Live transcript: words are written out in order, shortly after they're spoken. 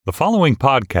The following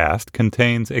podcast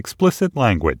contains explicit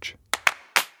language.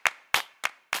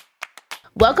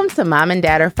 Welcome to Mom and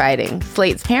Dad Are Fighting,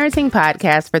 Slate's parenting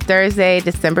podcast for Thursday,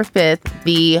 December 5th,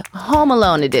 the Home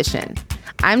Alone edition.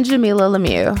 I'm Jamila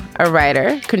Lemieux, a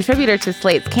writer, contributor to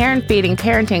Slate's Karen Feeding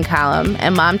parenting column,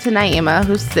 and mom to Naima,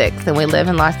 who's 6, and we live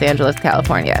in Los Angeles,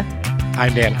 California.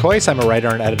 I'm Dan Kois. I'm a writer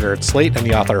and editor at Slate and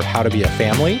the author of How to Be a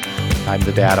Family. I'm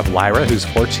the dad of Lyra, who's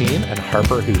 14, and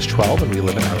Harper, who's 12, and we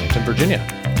live in Arlington,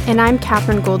 Virginia. And I'm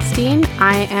Katherine Goldstein.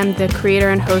 I am the creator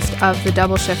and host of the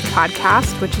Double Shift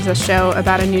podcast, which is a show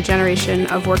about a new generation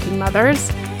of working mothers.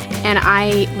 And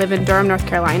I live in Durham, North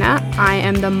Carolina. I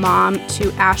am the mom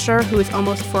to Asher, who is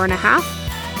almost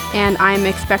 4.5, and I'm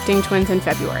expecting twins in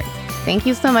February. Thank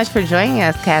you so much for joining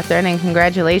us, Katherine, and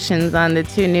congratulations on the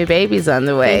 2 new babies on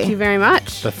the way. Thank you very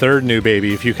much. The 3rd new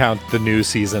baby, if you count the new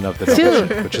season of the Double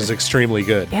Shift, which is extremely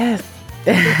good. Yes.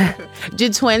 Do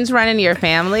twins run in your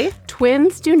family?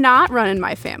 Twins do not run in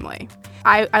my family.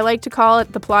 I like to call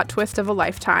it the plot twist of a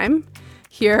lifetime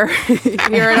here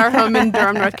at our home in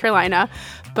Durham, North Carolina.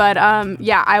 But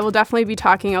I will definitely be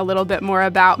talking a little bit more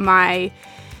about my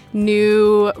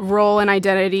new role and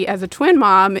identity as a twin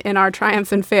mom in our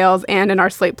triumphs and fails and in our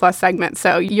Slate Plus segment.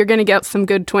 So you're going to get some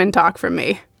good twin talk from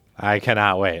me. I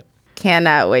cannot wait.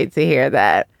 Cannot wait to hear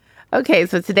that. Okay,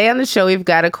 so today on the show, we've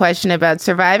got a question about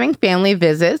surviving family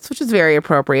visits, which is very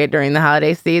appropriate during the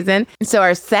holiday season. So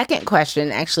our second question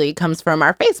actually comes from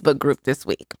our Facebook group this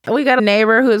week. We got a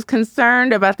neighbor who's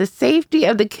concerned about the safety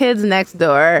of the kids next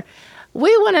door. We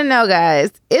want to know,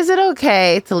 guys, is it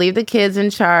okay to leave the kids in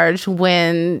charge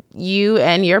when you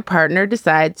and your partner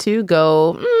decide to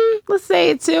go, let's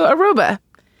say, to Aruba?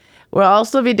 We'll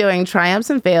also be doing triumphs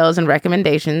and fails and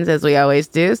recommendations, as we always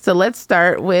do. So let's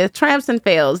start with triumphs and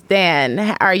fails.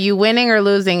 Dan, are you winning or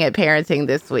losing at parenting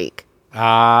this week?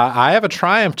 I have a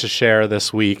triumph to share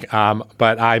this week,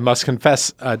 but I must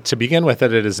confess to begin with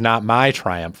that it is not my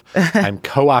triumph. I'm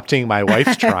co-opting my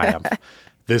wife's triumph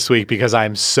this week because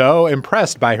I'm so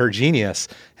impressed by her genius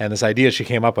and this idea she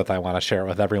came up with. I want to share it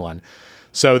with everyone.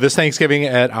 So this Thanksgiving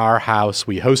at our house,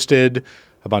 we hosted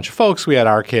a bunch of folks. We had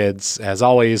our kids, as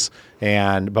always,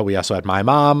 but we also had my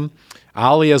mom,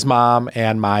 Alia's mom,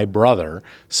 and my brother.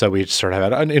 So we sort of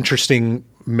had an interesting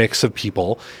mix of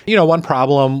people. You know, one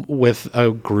problem with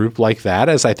a group like that,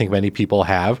 as I think many people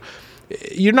have,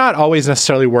 you're not always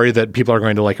necessarily worried that people are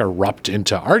going to erupt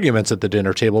into arguments at the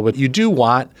dinner table, but you do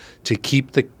want to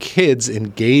keep the kids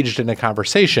engaged in a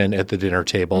conversation at the dinner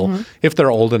table if they're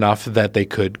old enough that they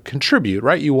could contribute,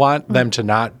 right? You want them to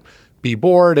not be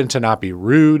bored and to not be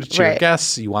rude to your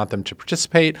guests. You want them to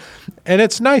participate. And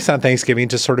it's nice on Thanksgiving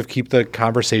to sort of keep the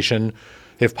conversation,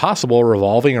 if possible,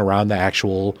 revolving around the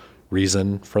actual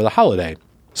reason for the holiday.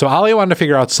 So Alia wanted to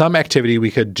figure out some activity we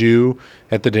could do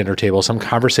at the dinner table, some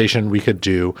conversation we could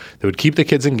do that would keep the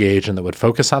kids engaged and that would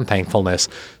focus on thankfulness.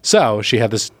 So she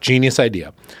had this genius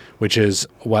idea, which is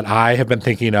what I have been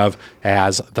thinking of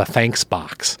as the thanks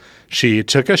box. She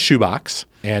took a shoebox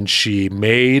and she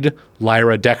made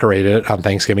Lyra decorate it on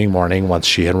Thanksgiving morning once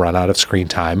she had run out of screen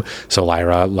time. So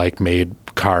Lyra made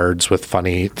cards with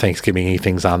funny Thanksgiving-y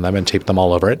things on them and taped them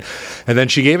all over it. And then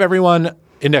she gave everyone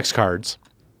index cards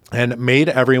and made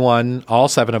everyone, all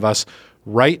 7 of us,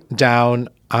 write down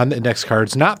on the index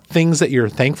cards, not things that you're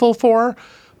thankful for,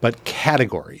 but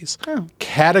categories.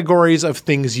 Categories of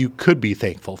things you could be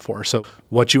thankful for. So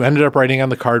what you ended up writing on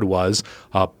the card was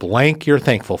a blank you're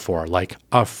thankful for, like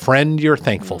a friend you're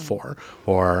thankful for,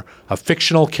 or a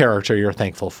fictional character you're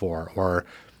thankful for, or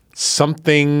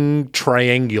something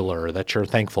triangular that you're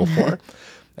thankful for.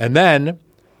 And then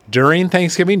during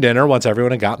Thanksgiving dinner, once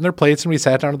everyone had gotten their plates and we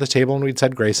sat down at the table and we'd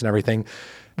said grace and everything,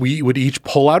 we would each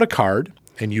pull out a card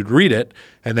and you'd read it,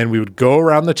 and then we would go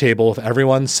around the table with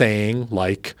everyone saying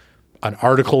an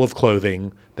article of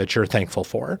clothing that you're thankful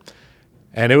for.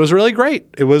 And it was really great.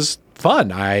 It was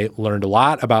fun. I learned a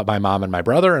lot about my mom and my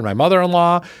brother and my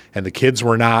mother-in-law, and the kids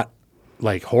were not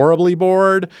horribly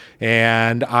bored.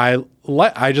 And I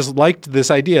just liked this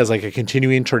idea as a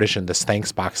continuing tradition, this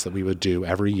thanks box that we would do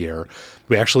every year.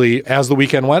 We actually, as the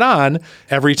weekend went on,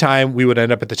 every time we would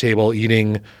end up at the table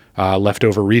eating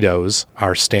leftover Ritos,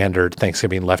 our standard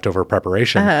Thanksgiving leftover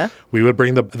preparation, we would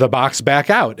bring the box back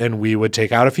out and we would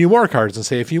take out a few more cards and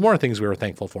say a few more things we were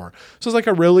thankful for. So it's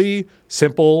a really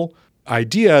simple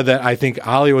idea that I think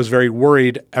Alia was very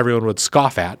worried everyone would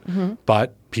scoff at,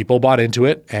 but people bought into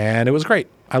it and it was great.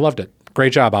 I loved it.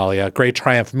 Great job, Alia. Great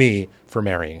triumph me for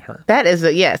marrying her. That is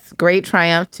great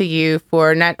triumph to you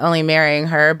for not only marrying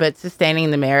her, but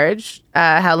sustaining the marriage.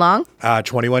 How long?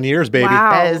 21 years, baby.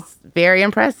 Wow. That is very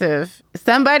impressive.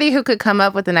 Somebody who could come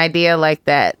up with an idea like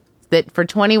that that for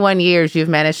 21 years you've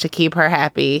managed to keep her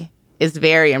happy is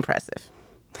very impressive.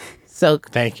 So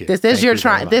thank you. This is your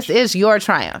triumph. This is your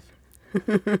triumph.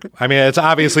 I mean, it's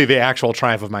obviously the actual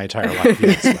triumph of my entire life.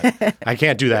 Yes, but I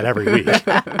can't do that every week.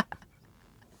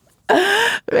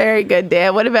 Very good,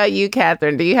 Dan. What about you,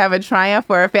 Catherine? Do you have a triumph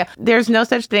or a fail? There's no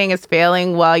such thing as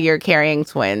failing while you're carrying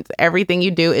twins. Everything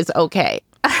you do is okay.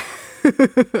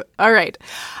 All right.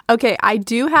 Okay, I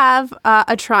do have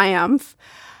a triumph.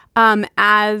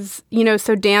 As you know,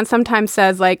 so Dan sometimes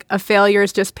says like a failure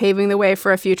is just paving the way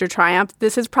for a future triumph.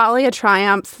 This is probably a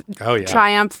triumph. Oh, yeah.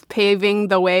 Triumph paving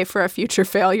the way for a future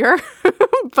failure.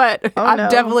 But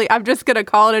I'm just going to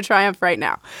call it a triumph right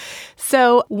now.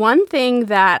 So one thing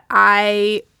that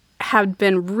I have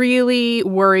been really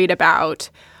worried about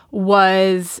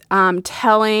was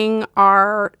telling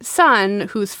our son,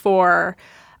 who's 4,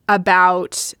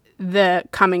 about the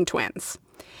coming twins.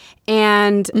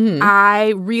 And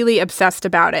I really obsessed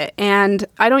about it. And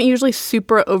I don't usually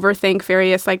super overthink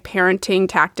various like parenting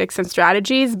tactics and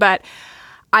strategies, but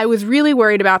I was really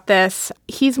worried about this.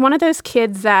 He's one of those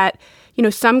kids that, you know,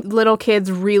 some little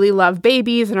kids really love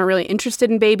babies and are really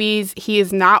interested in babies. He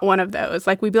is not one of those.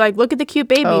 Like, we'd be like, look at the cute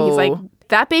baby. Oh. He's like,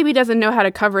 that baby doesn't know how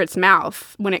to cover its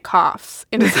mouth when it coughs.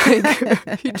 And it's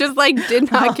like, he just like did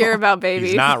not care about babies.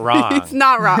 He's not wrong. He's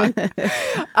not wrong.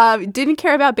 Didn't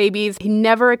care about babies. He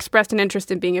never expressed an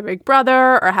interest in being a big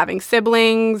brother or having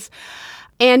siblings.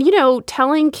 And, you know,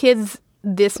 telling kids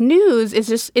this news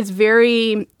is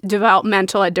very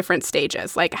developmental at different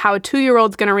stages. Like how a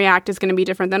 2-year-old's going to react is going to be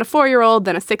different than a 4-year-old,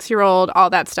 than a 6-year-old, all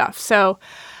that stuff. So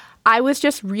I was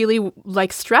just really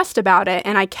like stressed about it,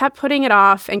 and I kept putting it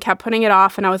off. And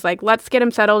I was like, let's get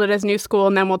him settled at his new school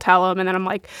and then we'll tell him. And then I'm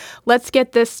like, let's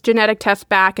get this genetic test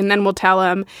back and then we'll tell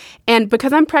him. And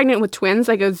because I'm pregnant with twins,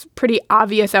 like it was pretty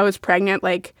obvious I was pregnant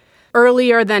like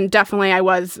earlier than definitely I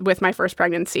was with my first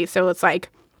pregnancy. So it's like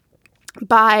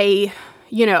by,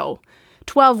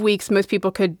 12 weeks, most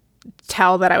people could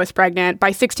tell that I was pregnant.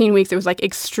 By 16 weeks, it was like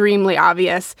extremely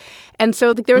obvious. And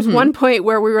so there was one point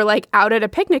where we were like out at a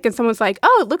picnic and someone's like,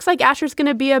 oh, it looks like Asher's going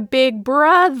to be a big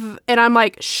brother. And I'm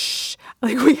like, shh,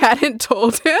 like we hadn't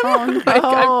told him. Oh,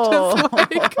 no.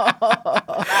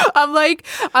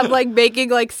 I'm like making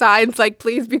like signs like,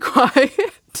 please be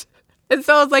quiet. And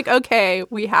so I was like, okay,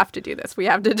 we have to do this. We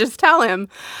have to just tell him.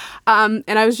 And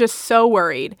I was just so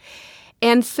worried.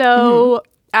 And so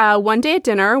one day at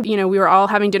dinner, we were all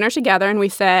having dinner together and we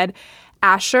said,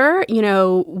 Asher,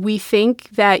 we think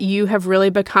that you have really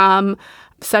become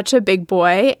such a big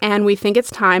boy and we think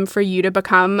it's time for you to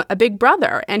become a big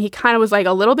brother. And he kind of was like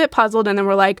a little bit puzzled. And then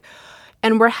we're like,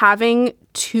 and we're having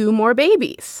 2 more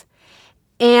babies.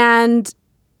 And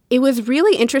it was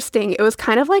really interesting. It was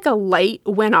kind of like a light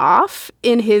went off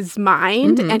in his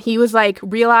mind and he was like,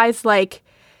 realized like,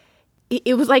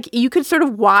 it was like you could sort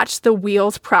of watch the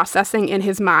wheels processing in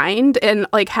his mind and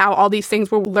like how all these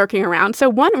things were lurking around. So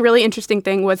one really interesting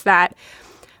thing was that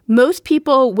most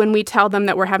people, when we tell them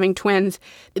that we're having twins,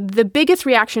 the biggest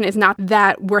reaction is not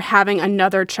that we're having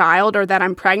another child or that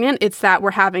I'm pregnant. It's that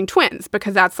we're having twins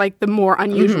because that's like the more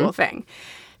unusual thing.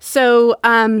 So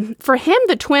for him,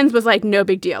 the twins was like no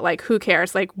big deal. Like, who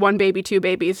cares? Like 1 baby, 2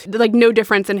 babies, like no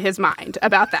difference in his mind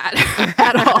about that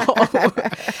at all.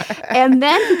 And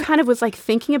then he kind of was like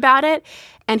thinking about it.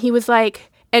 And he was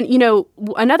like, and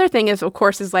another thing is, of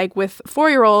course, is like with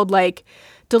 4-year-old, like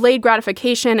delayed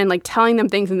gratification and like telling them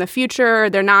things in the future.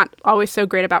 They're not always so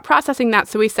great about processing that.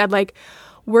 So we said like,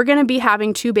 we're going to be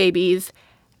having 2 babies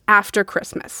after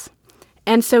Christmas.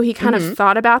 And so he kind of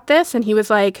thought about this and he was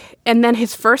like, and then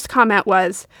his first comment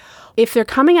was, if they're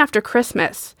coming after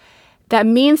Christmas, that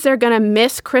means they're going to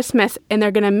miss Christmas and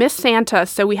they're going to miss Santa.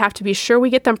 So we have to be sure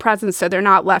we get them presents so they're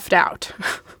not left out.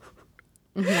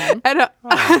 And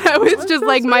I was just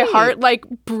like, my heart like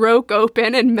broke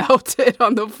open and melted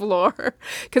on the floor.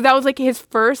 Because that was like his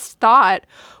first thought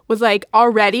was like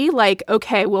already like,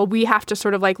 okay, well, we have to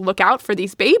sort of like look out for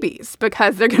these babies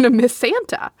because they're going to miss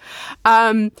Santa.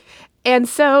 And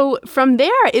so from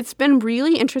there, it's been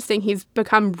really interesting. He's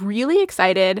become really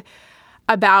excited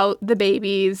about the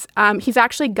babies. He's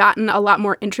actually gotten a lot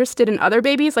more interested in other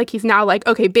babies. Like he's now like,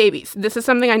 okay, babies, this is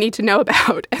something I need to know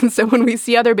about. And so when we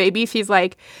see other babies, he's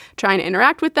like trying to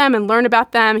interact with them and learn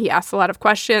about them. He asks a lot of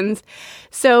questions.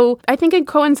 So I think it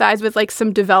coincides with like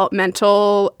some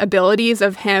developmental abilities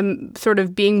of him sort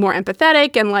of being more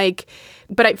empathetic and like,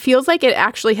 but it feels like it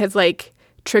actually has like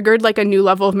triggered like a new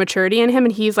level of maturity in him,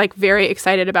 and he's like very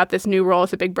excited about this new role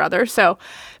as a big brother. So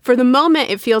for the moment,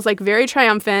 it feels like very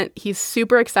triumphant. He's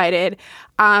super excited.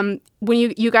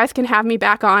 When you guys can have me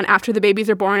back on after the babies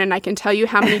are born, and I can tell you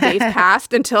how many days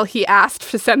passed until he asked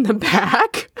to send them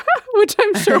back, which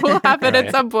I'm sure will happen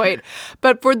at some point.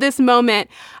 But for this moment,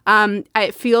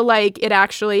 I feel like it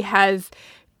actually has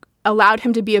allowed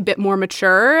him to be a bit more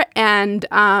mature, and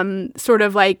sort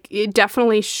of like it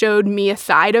definitely showed me a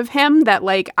side of him that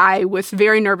like I was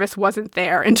very nervous wasn't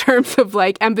there in terms of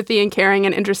like empathy and caring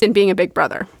and interest in being a big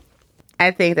brother. I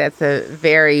think that's a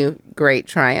very great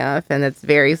triumph, and it's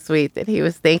very sweet that he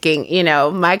was thinking,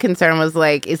 my concern was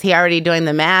like, is he already doing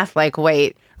the math? Like,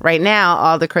 wait, right now,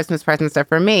 all the Christmas presents are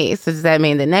for me. So does that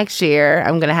mean that next year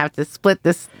I'm going to have to split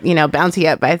this, bounty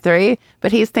up by 3?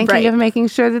 But he's thinking of making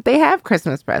sure that they have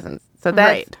Christmas presents. So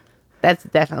that's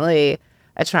definitely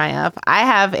a triumph. I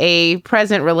have a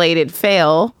present-related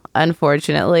fail,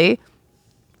 unfortunately.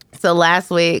 So last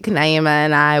week, Naima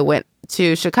and I went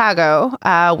to Chicago,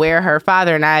 where her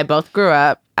father and I both grew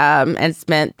up, and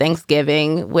spent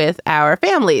Thanksgiving with our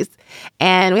families.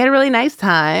 And we had a really nice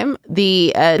time.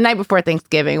 The night before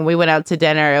Thanksgiving, we went out to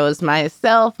dinner. It was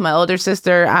myself, my older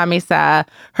sister, Amisa,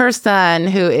 her son,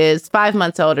 who is 5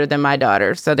 months older than my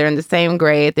daughter. So they're in the same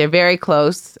grade. They're very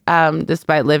close,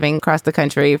 despite living across the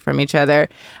country from each other.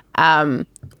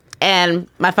 And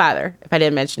my father, if I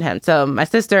didn't mention him. So my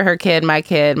sister, her kid, my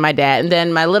dad, and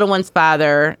then my little one's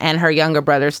father and her younger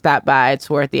brother stopped by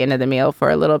toward the end of the meal for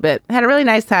a little bit. Had a really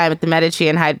nice time at the Medici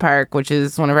in Hyde Park, which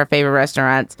is one of our favorite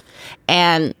restaurants.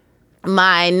 And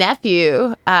my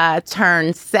nephew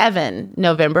turned 7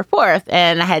 November 4th,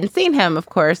 and I hadn't seen him, of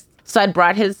course. So I'd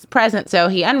brought his present. So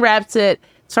he unwrapped it.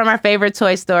 It's from our favorite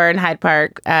toy store in Hyde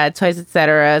Park, Toys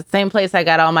Etc. Same place I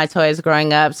got all my toys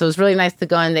growing up. So it was really nice to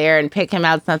go in there and pick him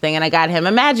out something. And I got him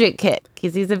a magic kit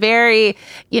because he's a very,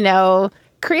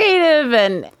 creative,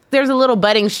 and there's a little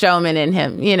budding showman in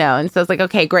him, And so it's like,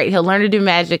 okay, great. He'll learn to do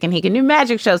magic, and he can do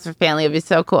magic shows for family. It'll be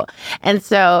so cool. And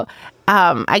so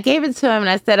I gave it to him, and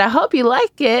I said, I hope you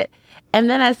like it. And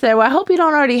then I said, well, I hope you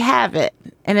don't already have it.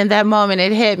 And in that moment,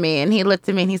 it hit me. And he looked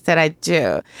at me and he said, I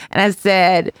do. And I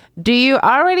said, do you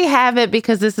already have it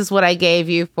because this is what I gave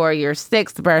you for your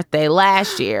 6th birthday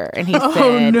last year? And he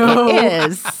said, no. It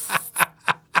is.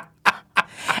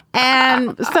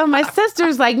 And so my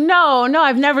sister's like, no,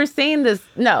 I've never seen this.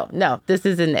 No, this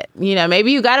isn't it.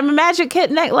 Maybe you got him a magic kit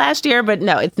last year, but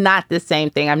no, it's not the same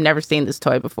thing. I've never seen this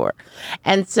toy before.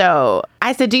 And so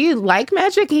I said, do you like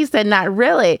magic? He said, not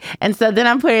really. And so then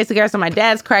I'm putting it together. So my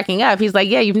dad's cracking up. He's like,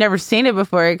 yeah, you've never seen it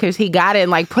before because he got it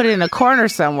and like put it in a corner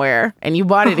somewhere and you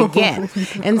bought it again.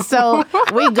 And so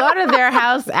we go to their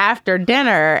house after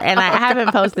dinner, and I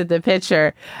haven't posted the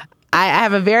picture. I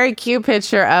have a very cute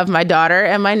picture of my daughter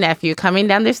and my nephew coming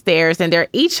down the stairs, and they're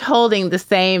each holding the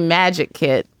same magic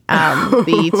kit,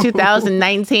 the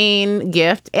 2019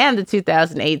 gift and the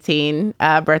 2018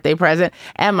 birthday present.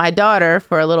 And my daughter,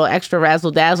 for a little extra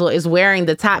razzle dazzle, is wearing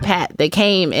the top hat that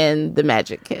came in the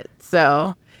magic kit.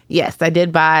 So yes, I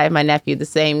did buy my nephew the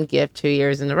same gift 2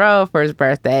 years in a row for his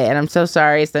birthday, and I'm so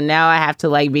sorry. So now I have to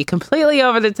like be completely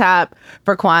over the top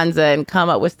for Kwanzaa and come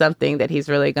up with something that he's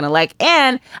really going to like.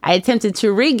 And I attempted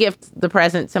to re-gift the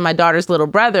present to my daughter's little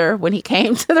brother when he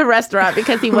came to the restaurant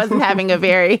because he wasn't having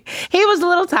he was a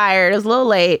little tired, it was a little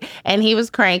late, and he was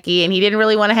cranky, and he didn't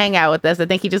really want to hang out with us. I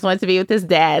think he just wanted to be with his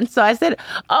dad. So I said,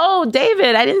 oh,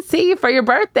 David, I didn't see you for your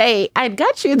birthday. I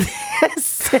got you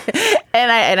this.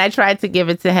 and I tried to give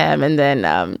it to him. And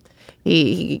then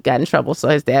he got in trouble, so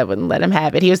his dad wouldn't let him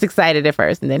have it. He was excited at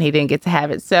first, and then he didn't get to have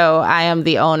it. So I am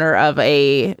the owner of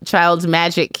a child's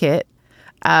magic kit.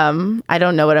 I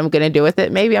don't know what I'm going to do with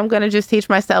it. Maybe I'm going to just teach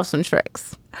myself some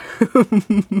tricks.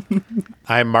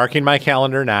 I'm marking my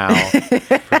calendar now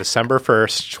for December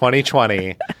 1st,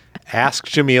 2020. Ask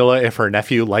Jamila if her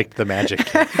nephew liked the magic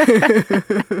kit.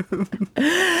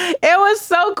 It was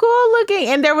so cool looking.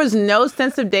 And there was no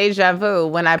sense of deja vu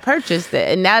when I purchased it.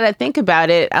 And now that I think about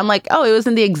it, I'm like, oh, it was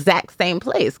in the exact same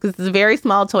place because it's a very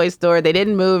small toy store. They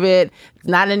didn't move it. It's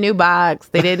not a new box.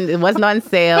 It wasn't on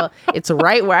sale. It's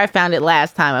right where I found it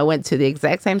last time. I went to the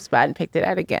exact same spot and picked it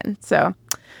out again. So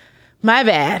my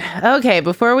bad. Okay,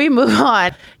 before we move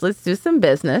on, let's do some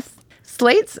business.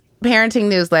 Slate's parenting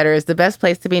newsletter is the best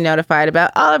place to be notified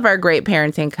about all of our great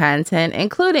parenting content,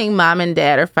 including Mom and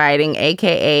Dad Are Fighting,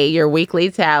 aka your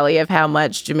weekly tally of how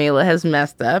much Jamila has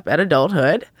messed up at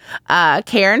adulthood.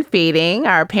 Care and Feeding,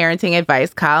 our parenting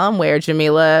advice column, where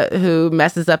Jamila, who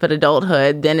messes up at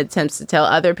adulthood, then attempts to tell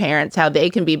other parents how they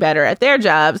can be better at their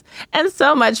jobs, and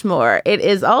so much more. It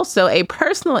is also a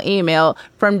personal email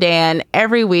from Dan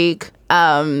every week.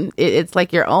 It's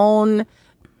like your own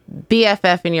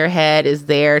BFF in your head is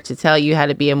there to tell you how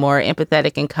to be a more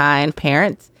empathetic and kind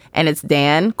parent. And it's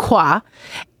Dan Qua.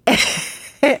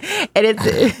 And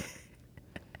it's...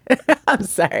 I'm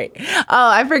sorry. Oh,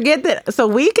 I forget that. So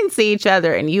we can see each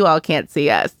other and you all can't see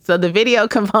us. So the video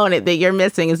component that you're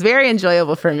missing is very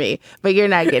enjoyable for me, but you're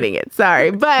not getting it.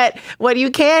 Sorry. But what you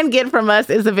can get from us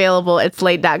is available at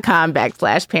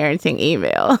slate.com/parenting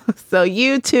email. So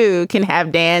you too can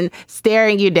have Dan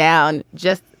staring you down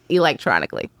just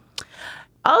electronically.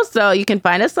 Also, you can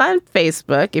find us on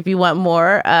Facebook if you want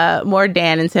more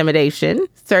Dan intimidation.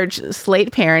 Search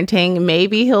Slate Parenting.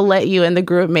 Maybe he'll let you in the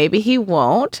group. Maybe he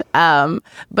won't.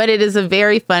 But it is a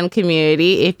very fun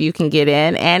community if you can get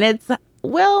in. And it's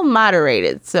well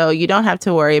moderated. So you don't have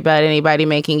to worry about anybody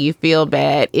making you feel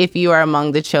bad if you are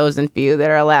among the chosen few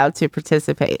that are allowed to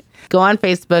participate. Go on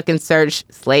Facebook and search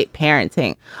Slate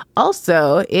Parenting.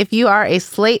 Also, if you are a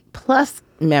Slate Plus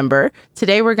member,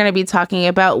 today we're going to be talking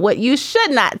about what you should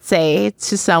not say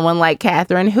to someone like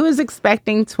Catherine who is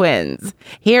expecting twins.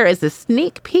 Here is a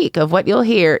sneak peek of what you'll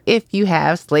hear if you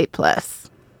have Slate Plus.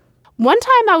 One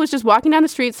time I was just walking down the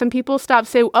street. Some people stopped,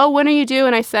 say, "Oh, when are you due?"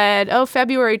 And I said, "Oh,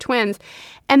 February, twins."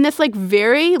 And this like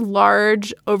very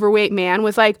large, overweight man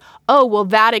was like, "Oh, well,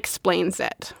 that explains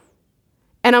it."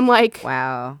 And I'm like,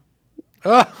 Wow.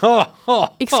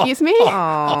 "Excuse me?"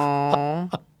 Oh.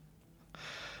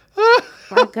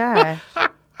 My God.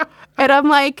 And I'm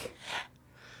like,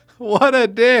 What a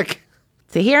dick.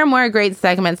 To hear more great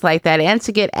segments like that and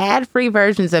to get ad-free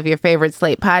versions of your favorite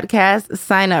Slate podcasts,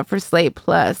 sign up for Slate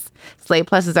Plus. Slate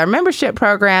Plus is our membership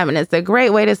program, and it's a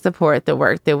great way to support the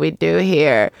work that we do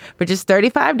here. For just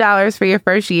 $35 for your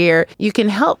first year, you can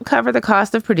help cover the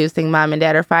cost of producing Mom and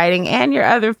Dad Are Fighting and your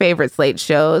other favorite Slate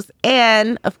shows.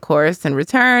 And, of course, in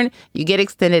return, you get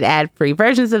extended ad-free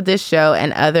versions of this show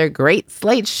and other great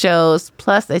Slate shows,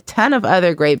 plus a ton of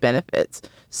other great benefits.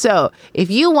 So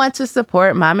if you want to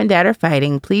support Mom and Dad Are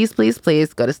Fighting, please, please,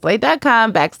 please go to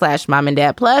slate.com/Mom and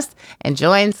Dad Plus and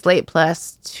join Slate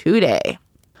Plus today.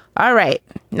 All right.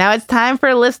 Now it's time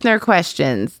for listener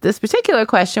questions. This particular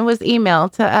question was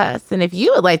emailed to us. And if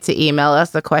you would like to email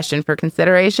us a question for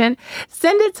consideration,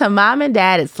 send it to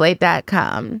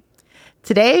momanddad@slate.com.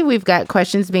 Today, we've got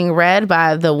questions being read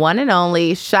by the one and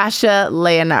only Shasha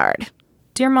Leonard.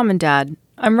 Dear Mom and Dad,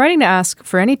 I'm writing to ask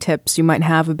for any tips you might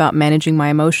have about managing my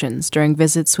emotions during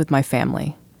visits with my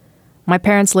family. My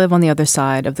parents live on the other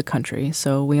side of the country,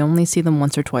 so we only see them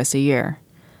once or twice a year.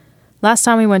 Last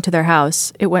time we went to their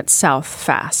house, it went south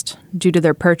fast due to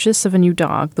their purchase of a new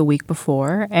dog the week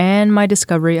before and my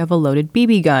discovery of a loaded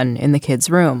BB gun in the kids'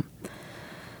 room.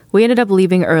 We ended up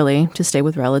leaving early to stay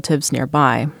with relatives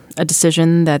nearby, a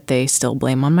decision that they still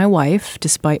blame on my wife,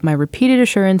 despite my repeated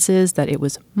assurances that it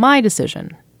was my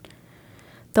decision.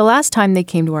 The last time they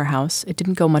came to our house, it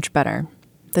didn't go much better.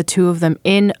 The two of them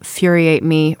infuriate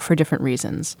me for different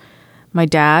reasons. My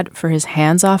dad for his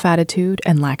hands-off attitude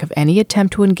and lack of any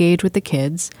attempt to engage with the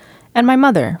kids, and my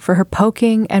mother for her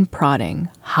poking and prodding,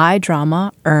 high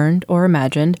drama, earned or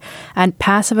imagined, and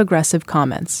passive-aggressive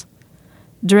comments.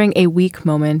 During a weak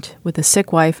moment with a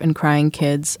sick wife and crying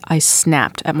kids, I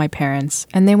snapped at my parents,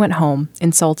 and they went home,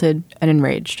 insulted and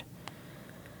enraged.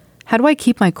 How do I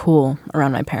keep my cool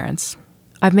around my parents?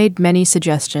 I've made many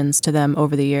suggestions to them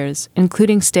over the years,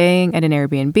 including staying at an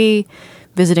Airbnb,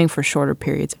 visiting for shorter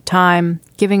periods of time,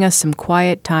 giving us some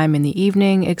quiet time in the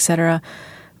evening, etc.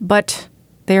 But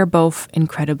they are both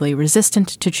incredibly resistant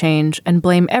to change and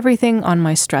blame everything on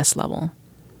my stress level.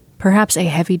 Perhaps a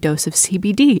heavy dose of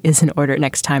CBD is in order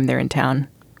next time they're in town.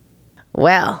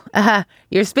 Well,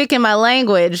 you're speaking my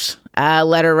language,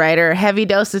 letter writer. Heavy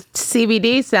dose of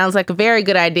CBD sounds like a very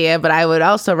good idea, but I would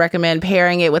also recommend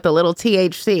pairing it with a little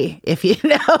THC, if you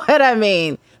know what I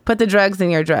mean. Put the drugs in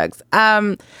your drugs.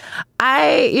 I'm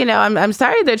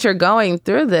sorry that you're going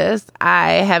through this.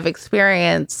 I have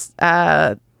experienced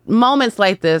moments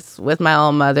like this with my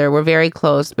own mother. We're very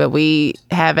close, but we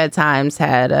have at times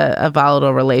had a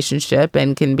volatile relationship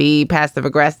and can be passive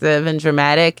aggressive and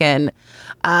dramatic and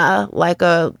like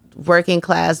a working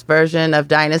class version of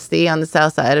Dynasty on the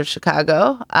south side of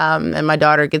Chicago. And my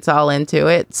daughter gets all into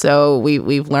it. So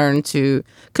we've learned to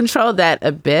control that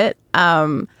a bit.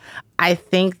 I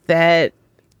think that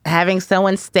having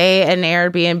someone stay at an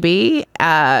Airbnb,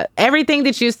 everything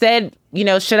that you said,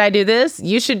 should I do this?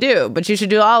 You should do, but you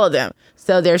should do all of them.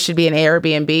 So there should be an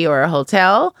Airbnb or a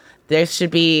hotel. There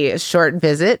should be a short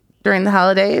visit during the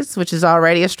holidays, which is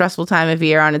already a stressful time of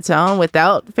year on its own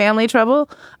without family trouble.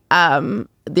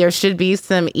 There should be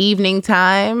some evening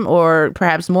time or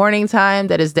perhaps morning time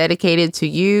that is dedicated to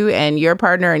you and your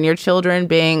partner and your children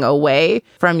being away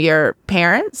from your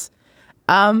parents.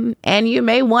 And you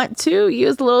may want to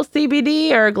use a little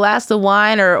CBD or a glass of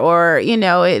wine or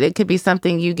it could be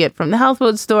something you get from the health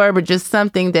food store, but just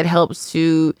something that helps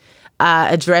to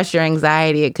address your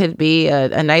anxiety. It could be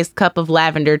a nice cup of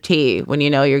lavender tea when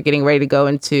you're getting ready to go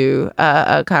into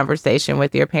a conversation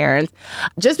with your parents.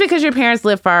 Just because your parents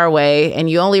live far away and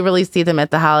you only really see them at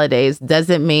the holidays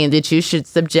doesn't mean that you should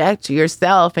subject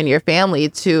yourself and your family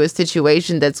to a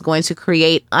situation that's going to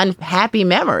create unhappy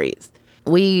memories.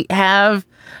 We have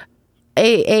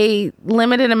a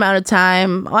limited amount of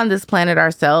time on this planet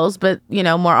ourselves, but,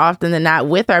 more often than not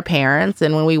with our parents.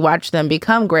 And when we watch them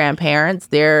become grandparents,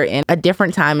 they're in a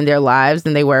different time in their lives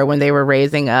than they were when they were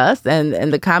raising us.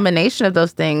 And the combination of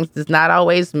those things does not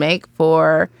always make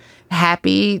for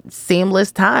happy,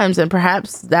 seamless times. And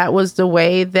perhaps that was the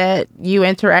way that you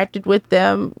interacted with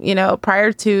them,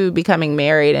 prior to becoming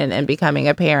married and becoming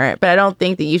a parent. But I don't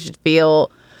think that you should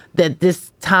feel that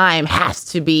this time has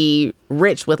to be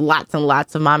rich with lots and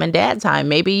lots of mom and dad time.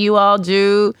 Maybe you all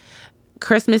do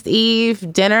Christmas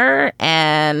Eve dinner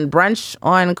and brunch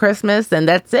on Christmas, and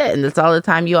that's it. And that's all the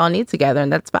time you all need together,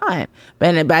 and that's fine.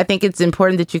 But I think it's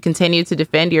important that you continue to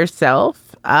defend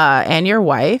yourself and your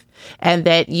wife, and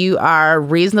that you are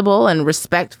reasonable and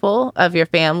respectful of your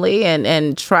family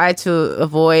and try to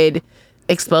avoid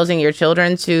exposing your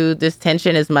children to this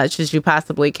tension as much as you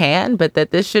possibly can, but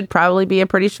that this should probably be a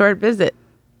pretty short visit.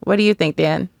 What do you think,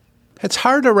 Dan? It's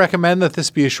hard to recommend that this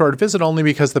be a short visit only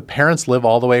because the parents live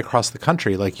all the way across the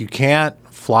country. Like, you can't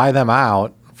fly them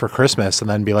out for Christmas and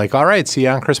then be like, all right, see you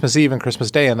on Christmas Eve and Christmas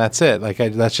Day, and that's it.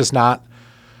 That's just not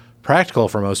practical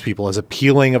for most people, as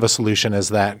appealing of a solution as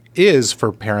that is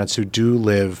for parents who do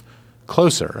live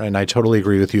closer. And I totally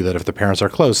agree with you that if the parents are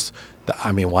close,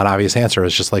 one obvious answer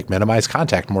is just minimize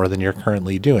contact more than you're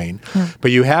currently doing.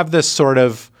 But you have this sort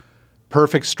of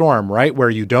perfect storm, right? Where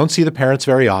you don't see the parents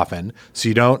very often. So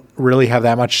you don't really have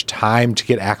that much time to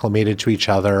get acclimated to each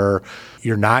other.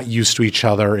 You're not used to each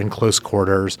other in close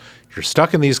quarters. You're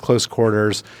stuck in these close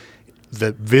quarters.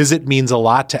 The visit means a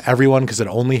lot to everyone because it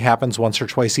only happens once or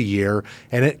twice a year.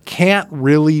 And it can't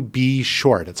really be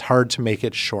short. It's hard to make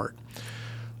it short.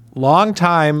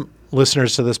 Longtime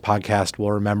listeners to this podcast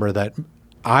will remember that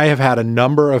I have had a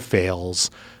number of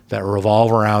fails that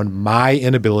revolve around my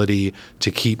inability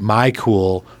to keep my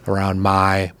cool around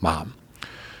my mom,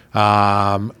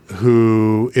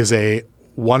 who is a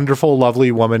wonderful,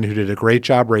 lovely woman who did a great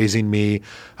job raising me,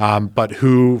 but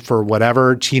who, for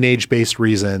whatever teenage-based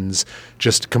reasons,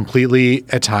 just completely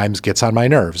at times gets on my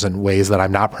nerves in ways that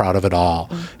I'm not proud of at all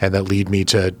and that lead me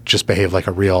to just behave like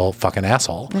a real fucking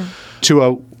asshole. To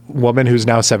a woman who's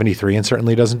now 73 and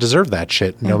certainly doesn't deserve that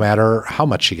shit, no matter how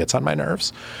much she gets on my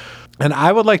nerves. And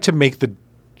I would like to make the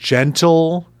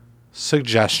gentle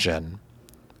suggestion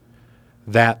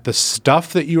that the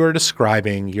stuff that you are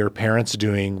describing your parents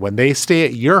doing when they stay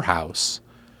at your house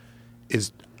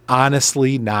is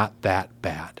honestly not that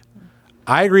bad.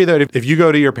 I agree that if you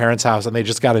go to your parents' house and they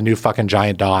just got a new fucking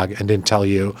giant dog and didn't tell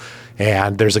you,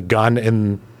 and there's a gun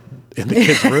in the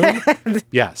kid's room,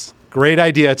 yes. Great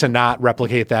idea to not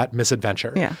replicate that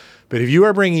misadventure. Yeah. But if you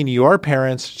are bringing your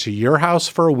parents to your house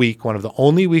for a week, one of the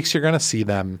only weeks you're going to see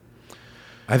them,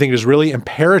 I think it is really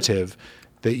imperative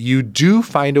that you do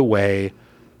find a way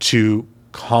to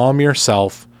calm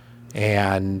yourself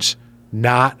and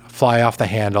not fly off the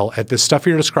handle at this stuff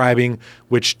you're describing,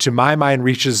 which to my mind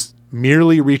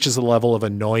merely reaches the level of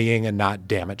annoying and not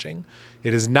damaging.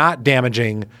 It is not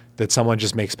damaging that someone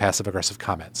just makes passive-aggressive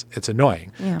comments. It's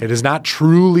annoying. Yeah. It is not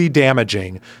truly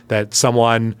damaging that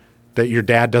your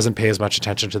dad doesn't pay as much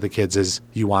attention to the kids as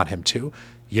you want him to.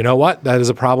 You know what? That is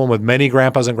a problem with many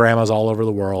grandpas and grandmas all over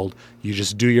the world. You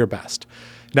just do your best.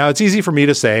 Now, it's easy for me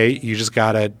to say, you just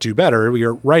got to do better.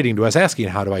 You're writing to us asking,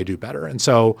 how do I do better? And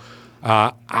so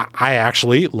I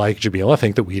actually, like Jamila,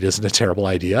 think that weed isn't a terrible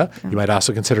idea. You might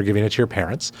also consider giving it to your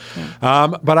parents.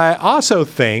 But I also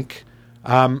think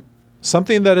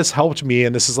something that has helped me,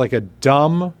 and this is like a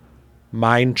dumb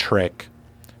mind trick,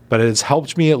 but it has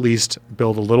helped me at least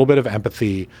build a little bit of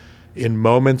empathy in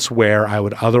moments where I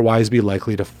would otherwise be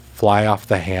likely to fly off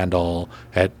the handle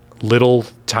at little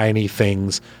tiny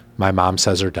things my mom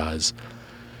says or does.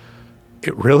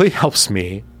 It really helps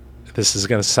me, this is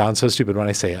going to sound so stupid when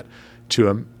I say it,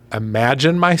 to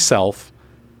imagine myself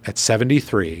at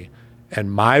 73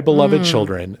 and my beloved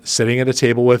children sitting at a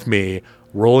table with me,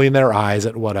 rolling their eyes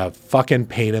at what a fucking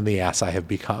pain in the ass I have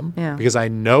become. Yeah. Because I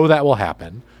know that will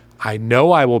happen. I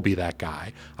know I will be that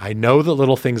guy. I know the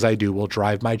little things I do will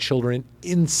drive my children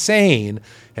insane.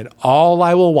 And all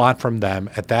I will want from them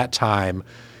at that time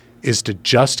is to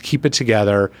just keep it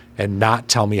together and not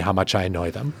tell me how much I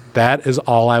annoy them. That is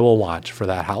all I will want for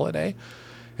that holiday.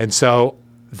 And so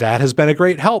that has been a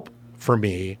great help for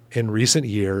me in recent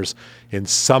years in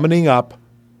summoning up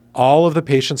all of the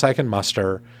patience I can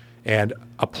muster and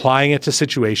applying it to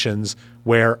situations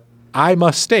where I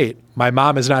must state my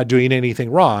mom is not doing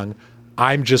anything wrong.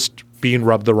 I'm just being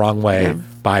rubbed the wrong way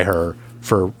by her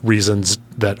for reasons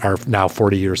that are now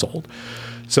 40 years old.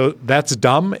 So that's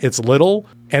dumb. It's little.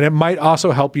 And it might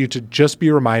also help you to just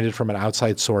be reminded from an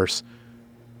outside source,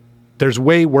 there's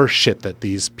way worse shit that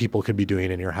these people could be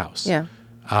doing in your house. Yeah.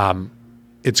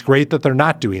 It's great that they're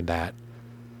not doing that.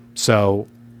 So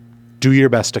do your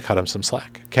best to cut them some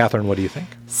slack. Catherine, what do you think?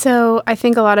 So I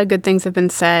think a lot of good things have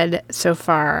been said so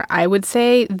far. I would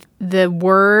say the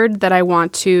word that I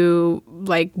want to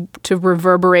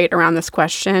reverberate around this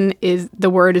question is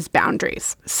the word is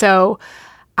boundaries. So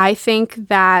I think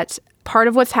that part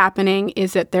of what's happening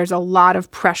is that there's a lot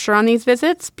of pressure on these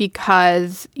visits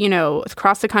because, it's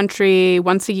across the country,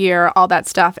 once a year, all that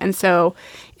stuff. And so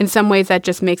in some ways that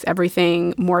just makes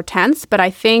everything more tense. But I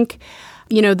think,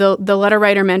 the letter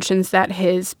writer mentions that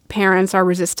his parents are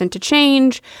resistant to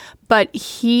change, but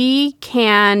he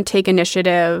can take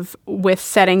initiative with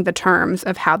setting the terms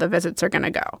of how the visits are going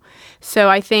to go. So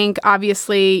I think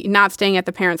obviously not staying at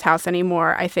the parents' house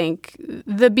anymore. I think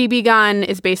the BB gun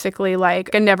is basically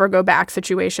like a never go back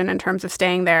situation in terms of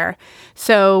staying there.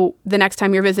 So the next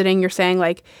time you're visiting, you're saying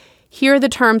like, here are the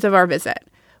terms of our visit.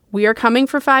 We are coming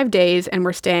for 5 days and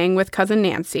we're staying with cousin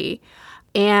Nancy.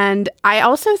 And I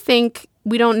also think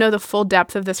we don't know the full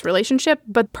depth of this relationship,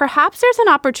 but perhaps there's an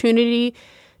opportunity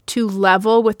to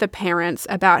level with the parents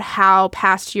about how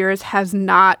past years has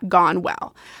not gone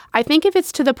well. I think if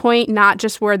it's to the point not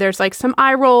just where there's like some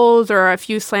eye rolls or a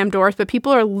few slam doors, but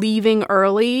people are leaving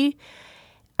early,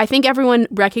 I think everyone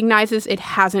recognizes it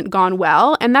hasn't gone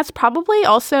well. And that's probably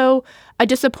also a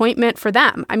disappointment for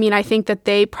them. I mean, I think that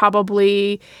they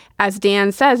probably, as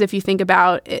Dan says, if you think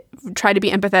about it, try to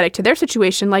be empathetic to their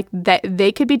situation, like that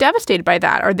they could be devastated by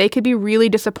that, or they could be really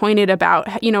disappointed about,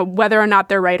 whether or not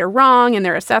they're right or wrong in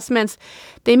their assessments.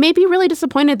 They may be really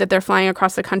disappointed that they're flying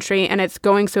across the country and it's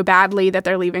going so badly that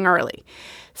they're leaving early.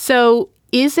 So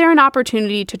is there an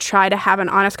opportunity to try to have an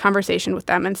honest conversation with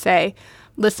them and say,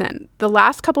 listen, the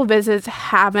last couple visits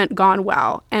haven't gone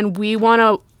well, and we want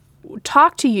to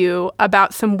talk to you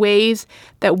about some ways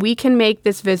that we can make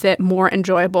this visit more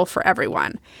enjoyable for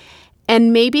everyone.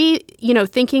 And maybe,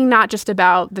 thinking not just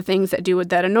about the things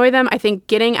that annoy them. I think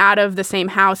getting out of the same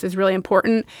house is really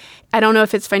important. I don't know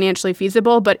if it's financially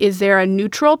feasible, but is there a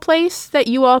neutral place that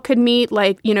you all could meet,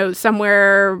 like,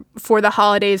 somewhere for the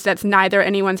holidays that's neither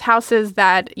anyone's houses,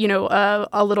 that,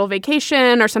 a little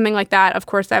vacation or something like that? Of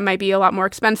course, that might be a lot more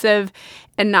expensive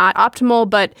and not optimal,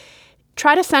 but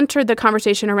try to center the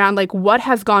conversation around like what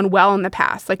has gone well in the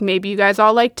past. Like maybe you guys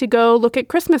all like to go look at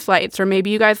Christmas lights, or maybe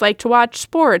you guys like to watch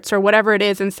sports or whatever it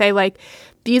is, and say like,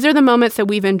 these are the moments that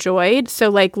we've enjoyed. So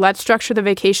like, let's structure the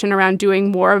vacation around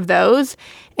doing more of those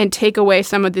and take away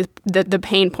some of the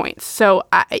pain points. So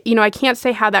I can't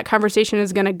say how that conversation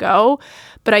is going to go,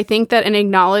 but I think that an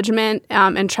acknowledgement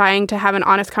and trying to have an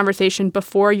honest conversation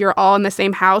before you're all in the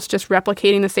same house, just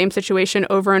replicating the same situation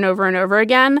over and over and over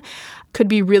again, could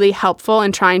be really helpful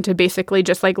in trying to basically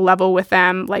just like level with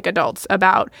them like adults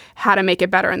about how to make it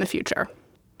better in the future.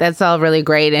 That's all really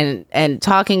great. And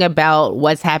talking about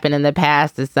what's happened in the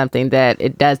past is something that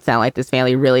it does sound like this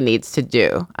family really needs to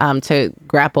do, to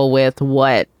grapple with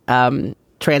what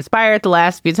transpired the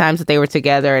last few times that they were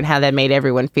together and how that made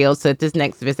everyone feel, so that this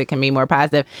next visit can be more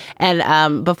positive.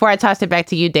 And before I toss it back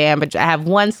to you, Dan, but I have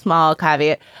one small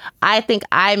caveat. I think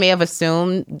I may have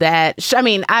assumed that,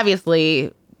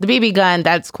 obviously, the BB gun,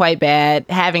 that's quite bad.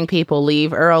 Having people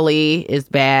leave early is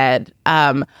bad.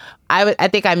 I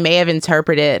think I may have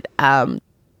interpreted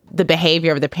the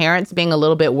behavior of the parents being a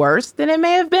little bit worse than it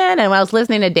may have been. And when I was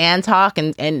listening to Dan talk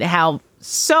and how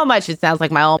so much it sounds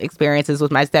like my own experiences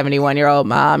with my 71-year-old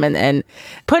mom, and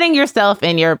putting yourself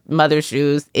in your mother's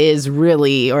shoes is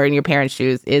really, or in your parents'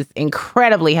 shoes, is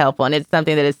incredibly helpful. And it's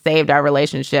something that has saved our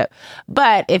relationship.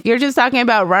 But if you're just talking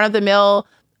about run-of-the-mill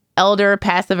elder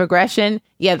passive aggression,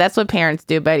 yeah, that's what parents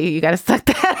do, but you got to suck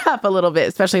that up a little bit,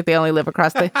 especially if they only live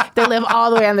they live all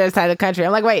the way on the other side of the country.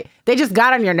 I'm like, wait, they just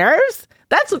got on your nerves?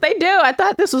 That's what they do. I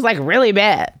thought this was like really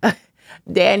bad.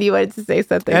 Dan, you wanted to say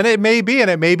something? And it may be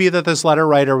that this letter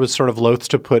writer was sort of loath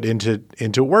to put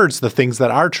into words the things that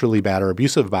are truly bad or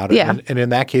abusive about it. Yeah. And in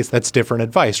that case, that's different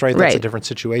advice, right? That's a different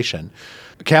situation.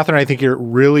 Catherine, I think you're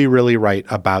really, really right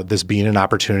about this being an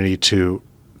opportunity to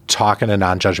talk in a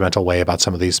non-judgmental way about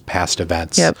some of these past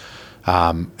events. Yep.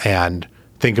 And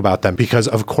think about them, because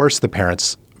of course the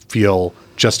parents feel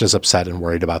just as upset and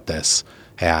worried about this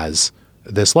as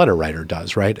this letter writer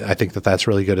does, right? I think that that's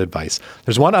really good advice.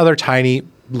 There's one other tiny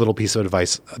little piece of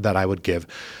advice that I would give,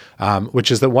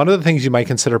 which is that one of the things you might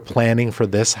consider planning for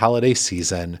this holiday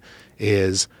season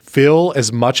is fill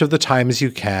as much of the time as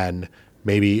you can,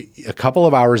 maybe a couple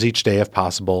of hours each day if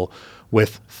possible,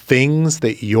 with things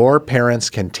that your parents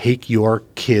can take your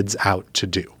kids out to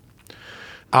do.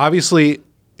 Obviously,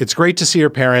 it's great to see your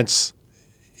parents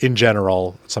in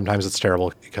general. Sometimes it's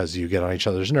terrible because you get on each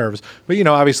other's nerves. But,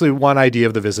 obviously one idea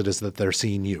of the visit is that they're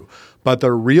seeing you. But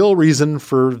the real reason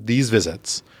for these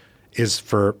visits is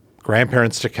for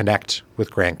grandparents to connect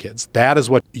with grandkids. That is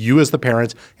what you as the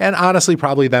parents, and honestly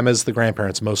probably them as the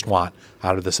grandparents, most want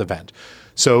out of this event.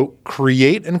 So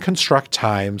create and construct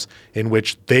times in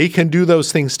which they can do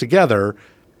those things together,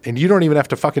 and you don't even have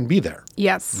to fucking be there.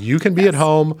 Yes. You can be at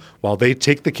home while they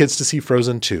take the kids to see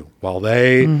Frozen 2, while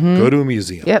they go to a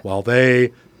museum, while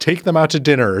they take them out to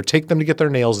dinner or take them to get their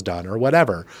nails done or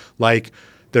whatever. Like,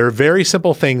 there are very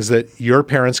simple things that your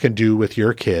parents can do with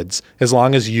your kids as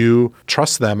long as you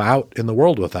trust them out in the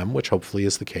world with them, which hopefully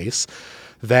is the case,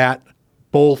 that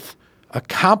both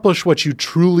accomplish what you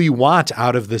truly want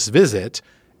out of this visit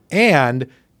and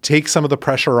take some of the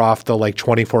pressure off the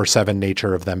 24/7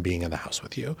 nature of them being in the house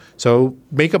with you. So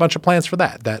make a bunch of plans for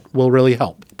that. That will really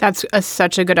help. That's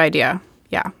such a good idea.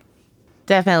 Yeah.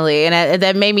 Definitely. And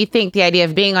that made me think the idea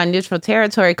of being on neutral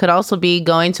territory could also be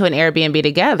going to an Airbnb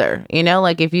together.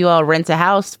 If you all rent a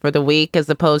house for the week as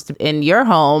opposed to in your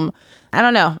home, I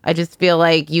don't know. I just feel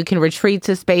like you can retreat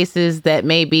to spaces that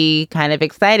may be kind of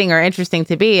exciting or interesting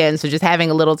to be in. So just having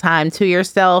a little time to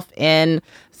yourself in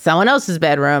someone else's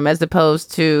bedroom as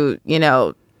opposed to,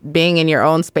 being in your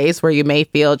own space where you may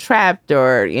feel trapped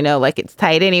or, like it's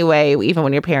tight anyway, even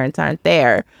when your parents aren't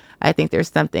there. I think there's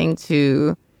something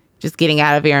to just getting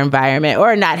out of your environment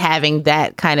or not having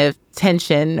that kind of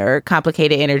tension or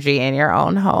complicated energy in your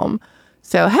own home.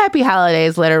 So happy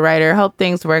holidays, letter writer. Hope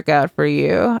things work out for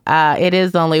you. It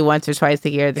is only once or twice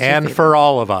a year. And for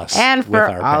all of us. And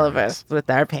for all of us with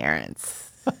our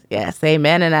parents. Yes,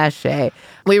 amen and ashe.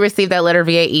 We received that letter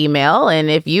via email.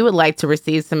 And if you would like to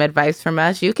receive some advice from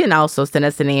us, you can also send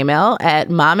us an email at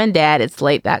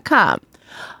momanddad@slate.com.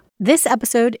 This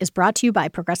episode is brought to you by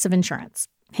Progressive Insurance.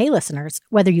 Hey, listeners,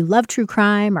 whether you love true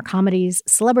crime or comedies,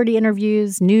 celebrity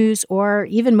interviews, news, or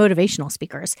even motivational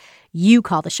speakers, you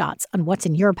call the shots on what's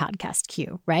in your podcast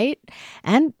queue, right?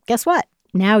 And guess what?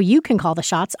 Now you can call the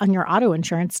shots on your auto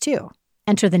insurance, too.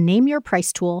 Enter the Name Your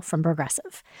Price tool from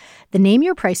Progressive. The Name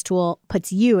Your Price tool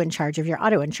puts you in charge of your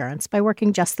auto insurance by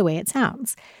working just the way it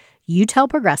sounds. You tell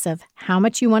Progressive how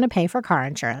much you want to pay for car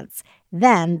insurance.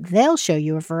 Then they'll show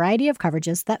you a variety of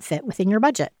coverages that fit within your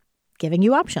budget, giving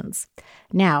you options.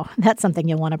 Now, that's something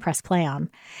you'll want to press play on.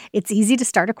 It's easy to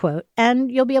start a quote,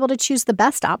 and you'll be able to choose the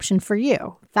best option for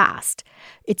you fast.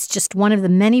 It's just one of the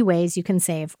many ways you can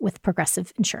save with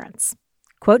Progressive Insurance.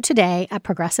 Quote today at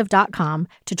Progressive.com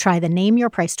to try the Name Your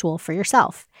Price tool for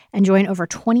yourself and join over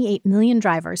 28 million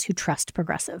drivers who trust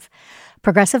Progressive.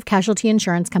 Progressive Casualty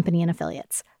Insurance Company and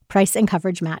Affiliates. Price and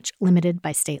coverage match limited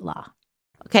by state law.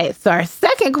 Okay, so our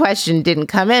second question didn't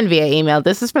come in via email.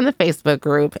 This is from the Facebook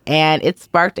group, and it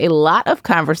sparked a lot of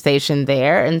conversation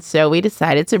there, and so we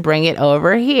decided to bring it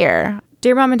over here.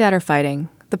 Dear Mom and Dad are fighting.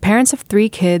 The parents of 3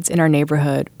 kids in our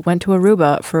neighborhood went to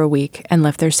Aruba for a week and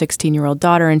left their 16-year-old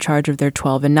daughter in charge of their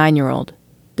 12 and 9-year-old.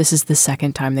 This is the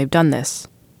second time they've done this.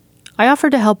 I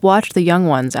offered to help watch the young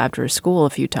ones after school a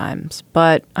few times,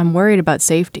 but I'm worried about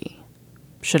safety.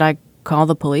 Should I call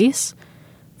the police?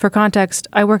 For context,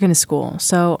 I work in a school,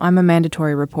 so I'm a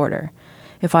mandatory reporter.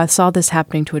 If I saw this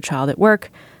happening to a child at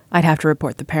work, I'd have to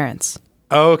report the parents.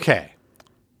 Okay.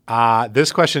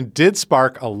 This question did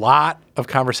spark a lot of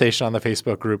conversation on the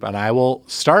Facebook group, and I will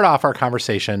start off our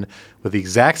conversation with the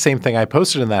exact same thing I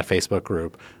posted in that Facebook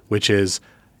group, which is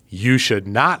you should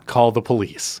not call the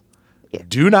police. Yeah.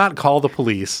 Do not call the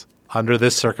police under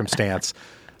this circumstance.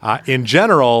 In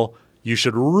general, you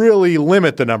should really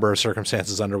limit the number of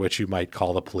circumstances under which you might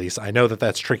call the police. I know that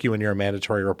that's tricky when you're a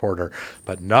mandatory reporter,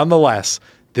 but nonetheless,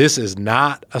 this is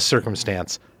not a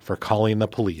circumstance for calling the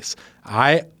police.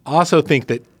 I also think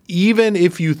that even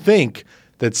if you think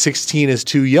that 16 is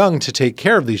too young to take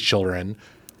care of these children,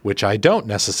 which I don't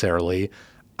necessarily,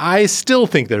 I still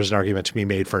think there's an argument to be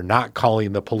made for not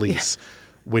calling the police,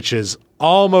 which is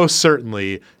almost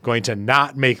certainly going to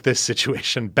not make this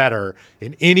situation better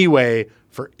in any way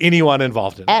for anyone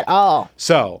involved in it. At all.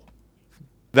 So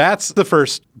that's the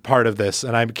first part of this,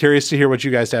 and I'm curious to hear what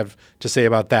you guys have to say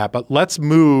about that. But let's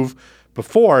move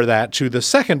before that to the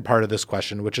second part of this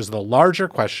question, which is the larger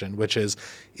question, which is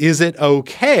it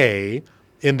okay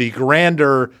in the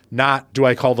grander, not do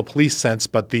I call the police sense,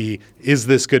 but the is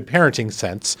this good parenting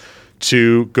sense,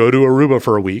 to go to Aruba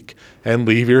for a week and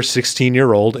leave your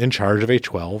 16-year-old in charge of a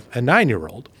 12 and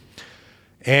 9-year-old.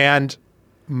 And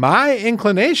my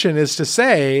inclination is to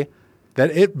say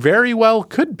that it very well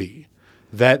could be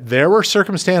that there were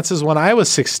circumstances when I was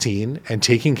 16 and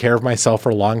taking care of myself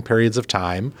for long periods of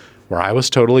time where I was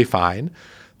totally fine.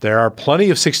 There are plenty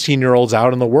of 16-year-olds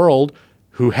out in the world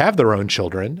who have their own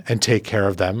children and take care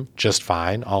of them just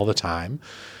fine all the time.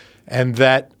 And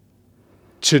that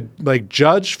to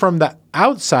judge from the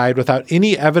outside without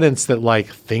any evidence that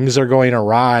things are going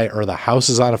awry or the house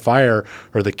is on fire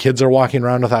or the kids are walking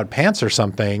around without pants or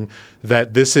something,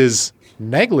 that this is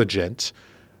negligent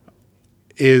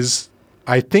is,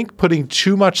 I think, putting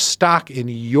too much stock in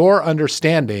your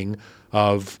understanding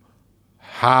of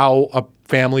how a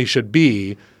family should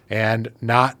be and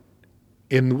not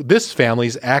in this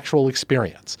family's actual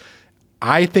experience.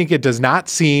 I think it does not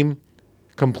seem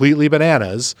completely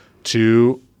bananas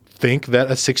to think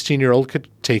that a 16-year-old could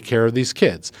take care of these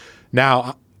kids.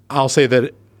 Now, I'll say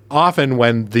that often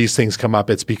when these things come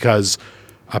up, it's because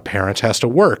a parent has to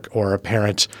work or a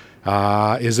parent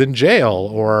is in jail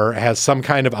or has some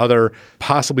kind of other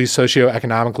possibly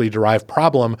socioeconomically derived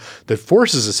problem that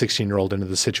forces a 16-year-old into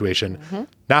the situation. Mm-hmm.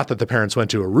 Not that the parents went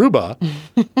to Aruba,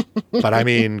 but I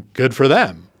mean, good for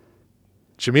them.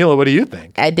 Jamila, what do you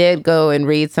think? I did go and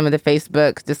read some of the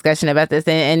Facebook discussion about this,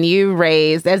 and you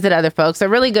raised, as did other folks, a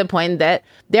really good point that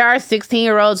there are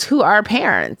 16-year-olds who are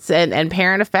parents and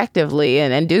parent effectively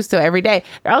and do so every day.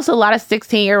 There are also a lot of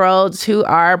 16-year-olds who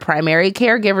are primary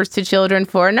caregivers to children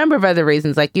for a number of other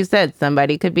reasons. Like you said,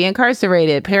 somebody could be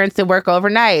incarcerated, parents that work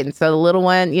overnight. And so the little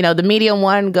one, the medium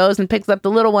one goes and picks up the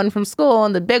little one from school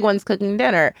and the big one's cooking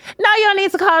dinner. No, you don't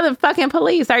need to call the fucking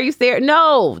police. Are you serious?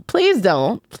 No, please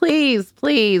don't. Please.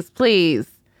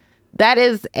 That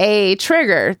is a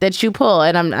trigger that you pull.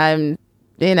 And I'm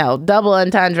double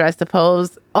entendre, I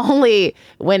suppose, only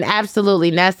when absolutely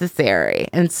necessary.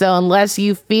 And so unless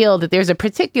you feel that there's a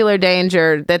particular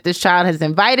danger that this child has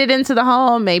invited into the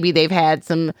home, maybe they've had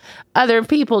some other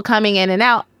people coming in and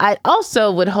out, I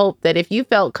also would hope that if you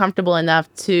felt comfortable enough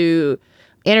to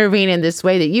intervene in this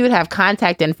way, that you would have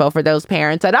contact info for those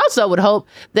parents. I'd also would hope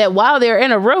that while they're in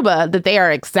Aruba, that they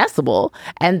are accessible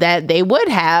and that they would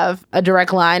have a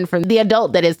direct line from the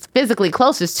adult that is physically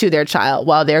closest to their child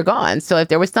while they're gone. So if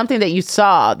there was something that you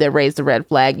saw that raised a red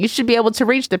flag, you should be able to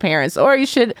reach the parents, or you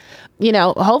should,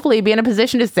 hopefully be in a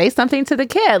position to say something to the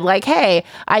kid like, hey,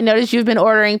 I noticed you've been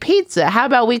ordering pizza. How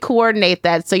about we coordinate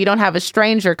that so you don't have a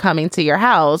stranger coming to your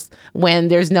house when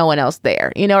there's no one else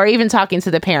there, or even talking to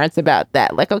the parents about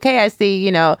that. Like, okay, I see,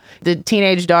 the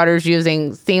teenage daughter's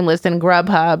using Seamless and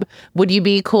Grubhub. Would you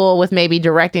be cool with maybe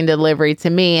directing delivery to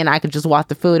me and I could just walk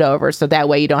the food over so that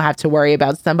way you don't have to worry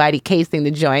about somebody casing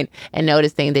the joint and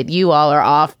noticing that you all are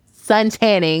off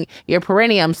suntanning your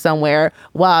perineum somewhere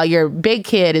while your big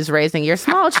kid is raising your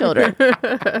small children.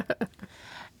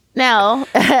 Now,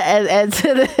 as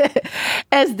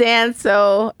Dan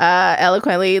so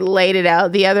eloquently laid it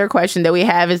out, the other question that we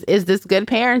have is this good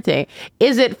parenting?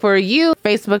 Is it for you,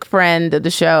 Facebook friend of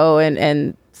the show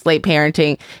and Slate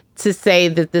Parenting, to say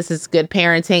that this is good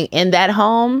parenting in that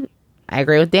home? I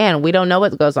agree with Dan. We don't know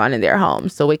what goes on in their home,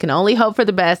 so we can only hope for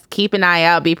the best, keep an eye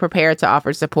out, be prepared to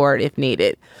offer support if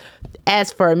needed.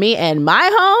 As for me and my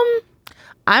home,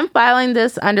 I'm filing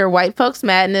this under white folks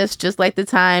madness, just like the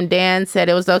time Dan said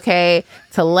it was okay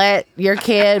to let your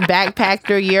kid backpack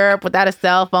through Europe without a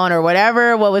cell phone or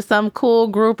whatever. What was some cool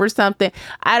group or something?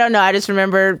 I don't know. I just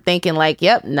remember thinking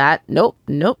nope,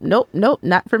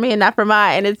 not for me and not for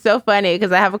mine. And it's so funny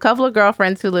because I have a couple of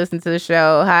girlfriends who listen to the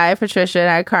show. Hi, Patricia, and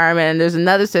hi, Carmen. And there's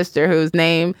another sister whose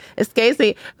name escapes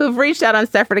me, who've reached out on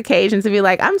separate occasions to be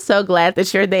like, I'm so glad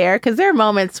that you're there, because there are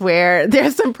moments where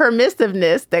there's some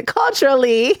permissiveness that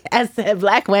culturally, as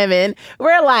Black women,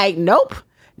 we're like, nope.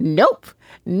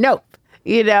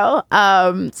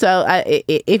 So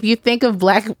if you think of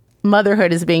Black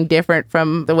motherhood as being different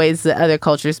from the ways that other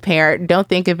cultures parent, don't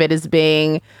think of it as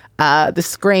being the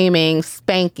screaming,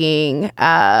 spanking,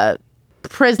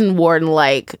 prison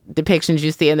warden-like depictions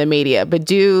you see in the media. But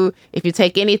if you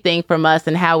take anything from us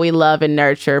and how we love and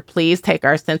nurture, please take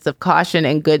our sense of caution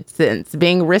and good sense.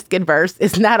 Being risk-adverse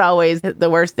is not always the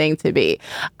worst thing to be.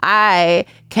 I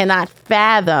cannot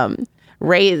fathom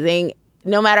raising,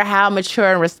 no matter how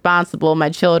mature and responsible my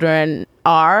children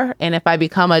are, and if I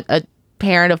become a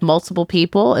parent of multiple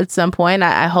people at some point,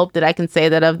 I hope that I can say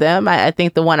that of them. I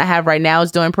think the one I have right now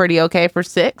is doing pretty okay for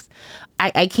 6.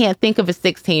 I can't think of a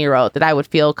 16-year-old that I would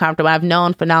feel comfortable. I've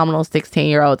known phenomenal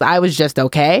 16-year-olds. I was just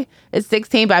okay at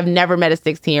 16, but I've never met a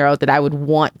 16-year-old that I would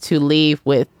want to leave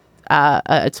with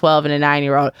a 12 and a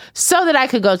 9-year-old so that I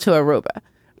could go to Aruba.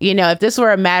 You know, if this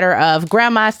were a matter of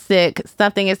grandma's sick,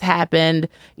 something has happened,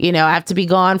 you know, I have to be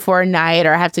gone for a night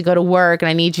or I have to go to work and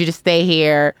I need you to stay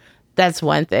here, that's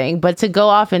one thing. But to go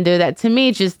off and do that, to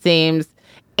me, just seems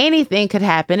anything could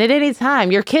happen at any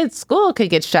time. Your kid's school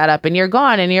could get shut up and you're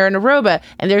gone and you're in Aruba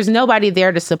and there's nobody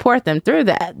there to support them through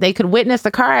that. They could witness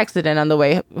a car accident on the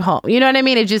way home. You know what I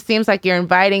mean? It just seems like you're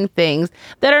inviting things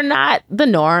that are not the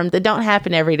norm, that don't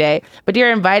happen every day, but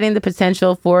you're inviting the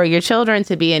potential for your children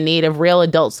to be in need of real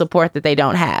adult support that they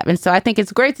don't have. And so I think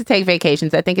it's great to take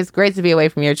vacations. I think it's great to be away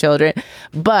from your children,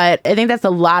 but I think that's a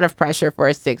lot of pressure for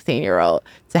a 16-year-old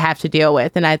to have to deal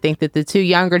with. And I think that the two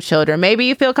younger children, maybe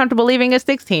you feel comfortable leaving a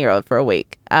 16-year-old for a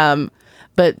week.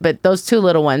 But those two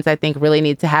little ones, I think, really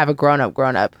need to have a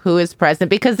grown-up who is present,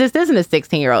 because this isn't a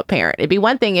 16-year-old parent. It'd be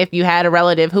one thing if you had a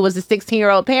relative who was a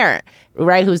 16-year-old parent,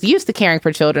 right, who's used to caring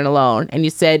for children alone, and you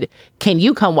said, can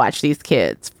you come watch these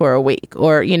kids for a week?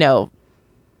 Or, you know,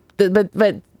 a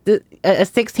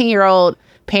 16-year-old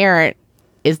parent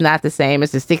is not the same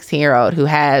as a 16-year-old who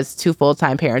has two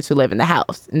full-time parents who live in the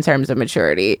house in terms of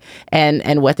maturity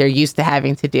and what they're used to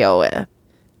having to deal with.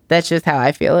 That's just how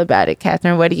I feel about it.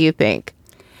 Catherine, what do you think?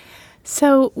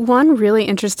 So one really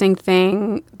interesting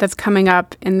thing that's coming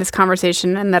up in this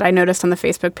conversation and that I noticed on the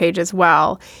Facebook page as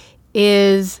well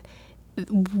is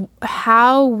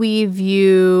how we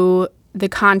view the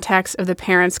context of the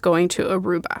parents going to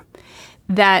Aruba.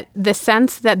 That the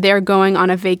sense that they're going on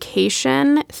a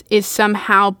vacation is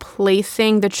somehow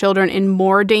placing the children in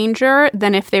more danger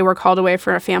than if they were called away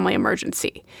for a family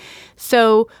emergency.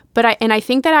 So, I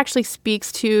think that actually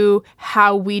speaks to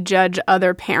how we judge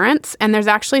other parents. And there's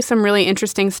actually some really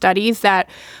interesting studies that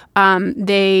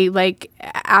they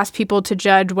ask people to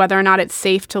judge whether or not it's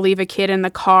safe to leave a kid in the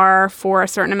car for a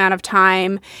certain amount of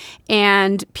time.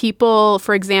 And people,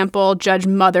 for example, judge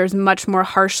mothers much more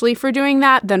harshly for doing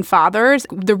that than fathers.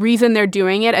 The reason they're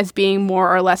doing it as being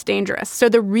more or less dangerous. So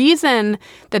the reason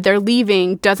that they're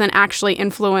leaving doesn't actually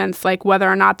influence whether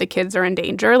or not the kids are in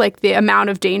danger. The amount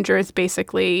of danger is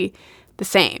basically the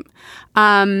same.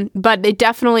 But it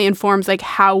definitely informs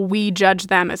how we judge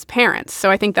them as parents. So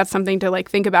I think that's something to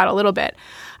think about a little bit.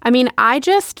 I mean, I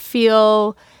just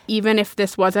feel even if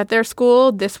this was at their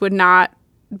school, this would not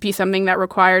be something that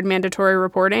required mandatory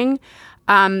reporting.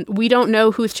 We don't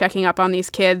know who's checking up on these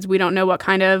kids. We don't know what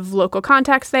kind of local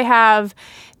contacts they have.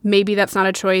 Maybe that's not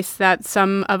a choice that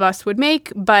some of us would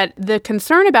make. But the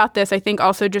concern about this, I think,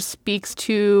 also just speaks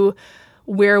to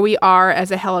where we are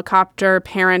as a helicopter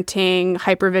parenting,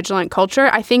 hypervigilant culture.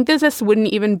 I think this wouldn't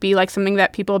even be something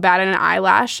that people batted an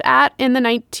eyelash at in the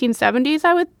 1970s,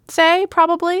 I would say,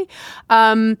 probably.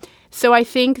 So I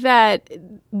think that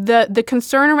the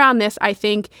concern around this, I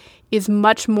think, is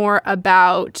much more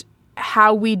about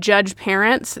how we judge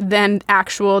parents than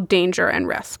actual danger and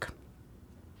risk.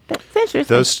 That's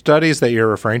interesting. Those studies that you're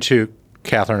referring to,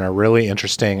 Catherine, are really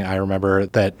interesting. I remember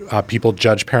that people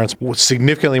judge parents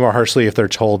significantly more harshly if they're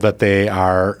told that they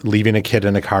are leaving a kid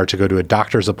in a car to go to a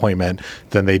doctor's appointment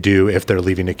than they do if they're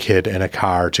leaving a kid in a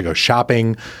car to go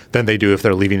shopping, than they do if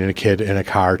they're leaving a kid in a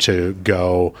car to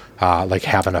go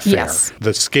have an affair. Yes.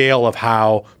 The scale of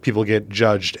how people get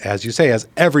judged, as you say, has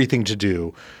everything to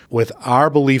do with our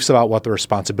beliefs about what the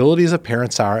responsibilities of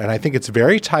parents are. And I think it's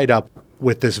very tied up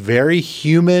with this very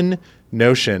human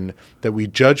notion that we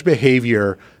judge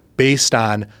behavior based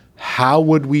on how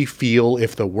would we feel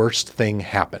if the worst thing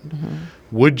happened. Mm-hmm.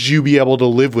 Would you be able to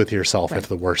live with yourself if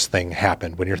the worst thing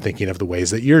happened when you're thinking of the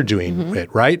ways that you're doing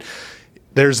it, right?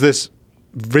 There's this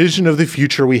vision of the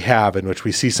future we have in which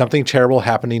we see something terrible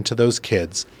happening to those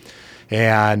kids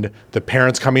and the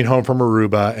parents coming home from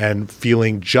Aruba and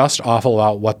feeling just awful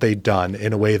about what they'd done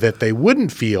in a way that they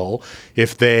wouldn't feel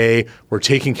if they were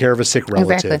taking care of a sick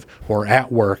relative or at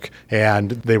work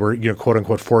and they were, quote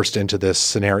unquote, forced into this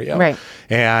scenario. Right.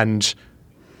 And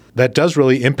that does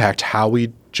really impact how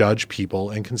we judge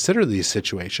people and consider these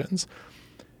situations.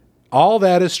 All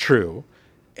that is true.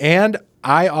 And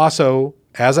I also,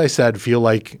 as I said, feel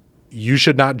like you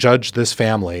should not judge this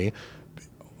family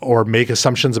or make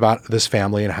assumptions about this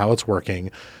family and how it's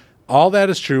working. All that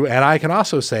is true. And I can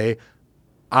also say,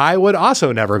 I would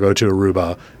also never go to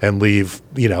Aruba and leave,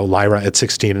 Lyra at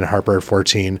 16 and Harper at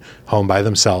 14 home by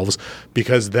themselves,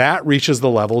 because that reaches the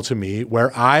level to me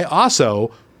where I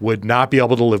also would not be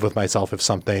able to live with myself if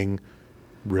something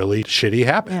really shitty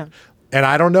happened. Yeah. And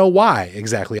I don't know why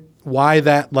exactly, why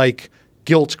that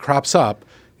guilt crops up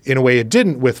in a way it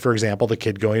didn't with, for example, the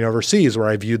kid going overseas, where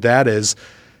I viewed that as,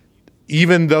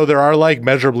 even though there are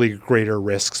measurably greater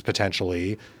risks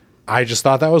potentially, I just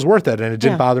thought that was worth it. And it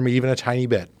didn't bother me even a tiny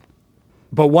bit.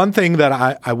 But one thing that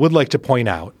I would like to point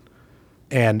out,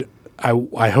 and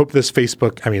I hope this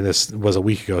Facebook, I mean, this was a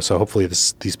week ago, so hopefully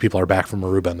these people are back from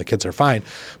Aruba and the kids are fine.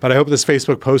 But I hope this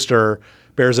Facebook poster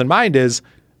bears in mind is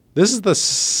this is the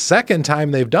second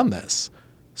time they've done this.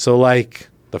 So like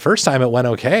the first time it went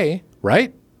okay,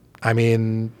 right? I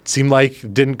mean, seemed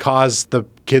like didn't cause the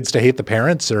kids to hate the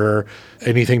parents or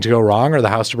anything to go wrong or the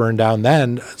house to burn down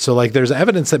then. So like there's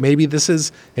evidence that maybe this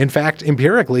is in fact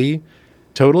empirically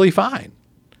totally fine.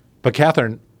 But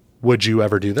Catherine, would you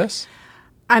ever do this?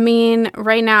 I mean,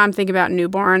 right now I'm thinking about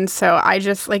newborns, so I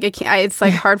just like it's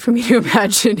like hard for me to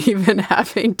imagine even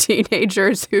having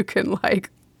teenagers who can like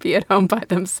be at home by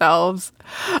themselves.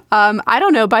 I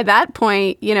don't know. By that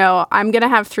point, I'm going to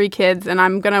have 3 kids and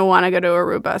I'm going to want to go to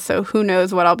Aruba. So who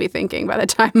knows what I'll be thinking by the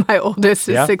time my oldest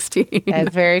is 16.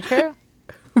 That's very true.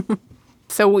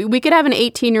 So we could have an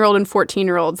 18-year-old and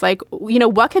 14-year-olds. Like,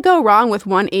 what could go wrong with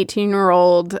one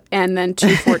 18-year-old and then 2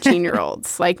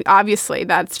 14-year-olds? Like, obviously,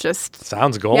 that's just...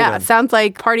 Sounds golden. Yeah, it sounds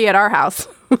like party at our house.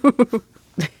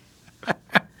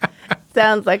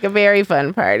 Sounds like a very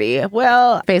fun party.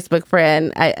 Well, Facebook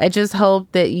friend, I just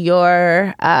hope that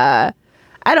your...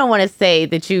 I don't want to say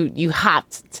that you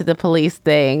hopped to the police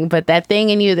thing, but that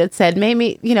thing in you that said,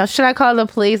 maybe, should I call the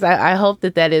police? I hope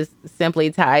that is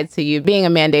simply tied to you being a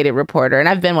mandated reporter. And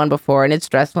I've been one before and it's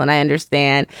stressful and I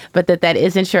understand, but that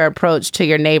isn't your approach to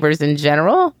your neighbors in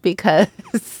general, because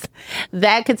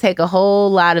that could take a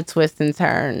whole lot of twists and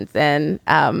turns. And,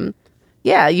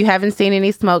 yeah, you haven't seen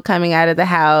any smoke coming out of the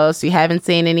house. You haven't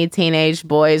seen any teenage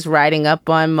boys riding up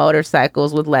on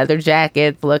motorcycles with leather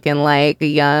jackets looking like a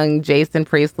young Jason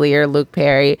Priestley or Luke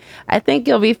Perry. I think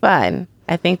you'll be fine.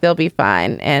 I think they'll be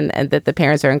fine, and that the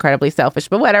parents are incredibly selfish.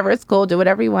 But whatever, it's cool. Do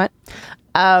whatever you want.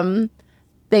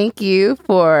 Thank you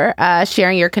for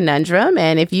sharing your conundrum.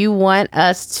 And if you want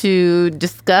us to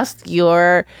discuss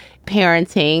your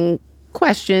parenting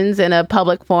questions in a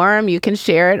public forum, you can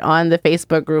share it on the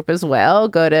Facebook group as well.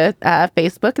 Go to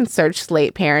Facebook and search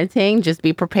Slate Parenting. Just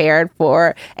be prepared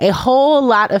for a whole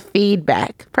lot of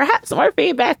feedback, perhaps more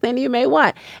feedback than you may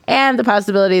want, and the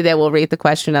possibility that we'll read the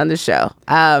question on the show,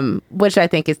 which I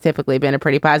think has typically been a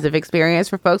pretty positive experience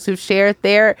for folks who've shared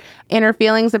their inner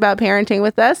feelings about parenting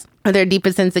with us, or their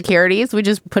deepest insecurities. We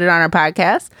just put it on our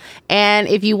podcast. And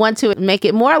if you want to make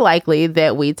it more likely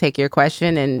that we take your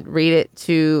question and read it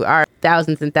to our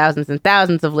thousands and thousands and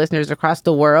thousands of listeners across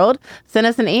the world, send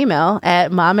us an email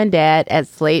at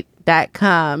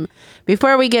momanddad@slate.com.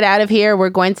 Before we get out of here, we're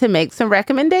going to make some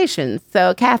recommendations.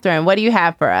 So, Catherine, what do you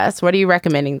have for us? What are you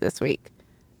recommending this week?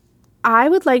 I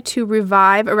would like to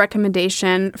revive a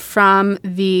recommendation from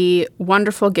the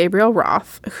wonderful Gabriel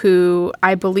Roth, who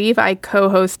I believe I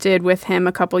co-hosted with him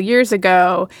a couple years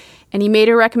ago, and he made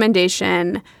a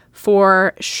recommendation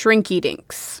for Shrinky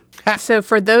Dinks. So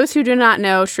for those who do not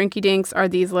know, Shrinky Dinks are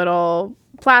these little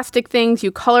plastic things.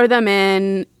 You color them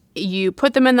in, you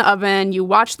put them in the oven, you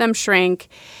watch them shrink,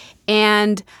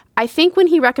 and I think when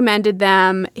he recommended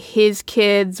them, his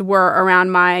kids were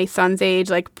around my son's age,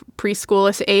 like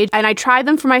preschool age. And I tried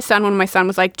them for my son when my son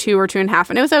was like 2 or 2.5,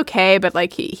 and it was okay, but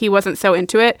like he wasn't so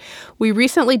into it. We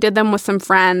recently did them with some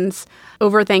friends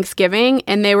over Thanksgiving,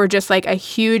 and they were just like a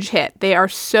huge hit. They are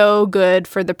so good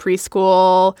for the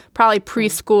preschool, probably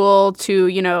preschool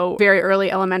to, very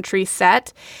early elementary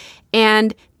set.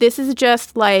 And this is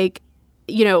just like,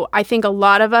 I think a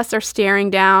lot of us are staring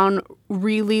down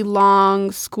really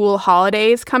long school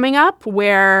holidays coming up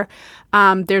where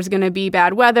there's going to be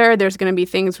bad weather. There's going to be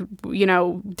things,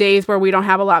 days where we don't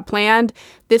have a lot planned.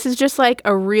 This is just like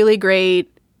a really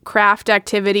great craft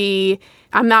activity.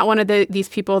 I'm not one of these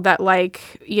people that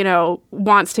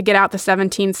wants to get out the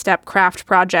 17-step craft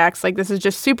projects. Like, this is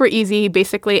just super easy.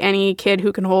 Basically, any kid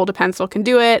who can hold a pencil can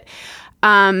do it.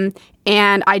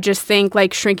 And I just think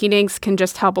Shrinky Dinks can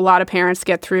just help a lot of parents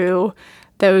get through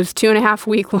those 2.5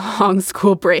 week long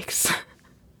school breaks.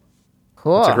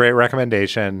 Cool. That's a great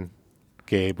recommendation,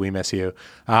 Gabe. We miss you.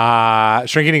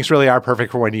 Shrinky Dinks really are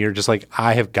perfect for when you're just like,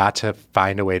 I have got to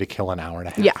find a way to kill an hour and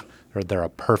a half. Yeah. Or they're a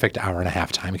perfect hour and a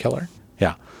half time killer.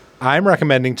 Yeah. I'm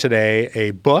recommending today a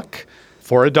book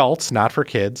for adults, not for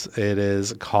kids. It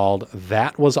is called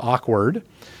That Was Awkward.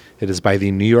 It is by the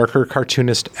New Yorker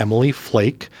cartoonist Emily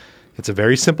Flake. It's a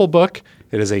very simple book.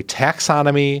 It is a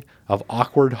taxonomy of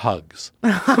awkward hugs.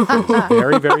 It's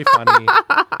very, very funny.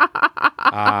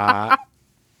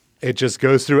 It just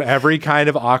goes through every kind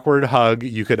of awkward hug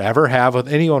you could ever have with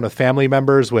anyone, with family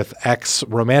members, with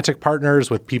ex-romantic partners,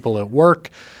 with people at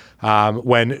work.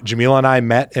 When Jamila and I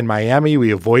met in Miami,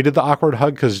 we avoided the awkward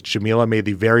hug because Jamila made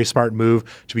the very smart move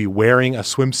to be wearing a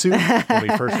swimsuit when we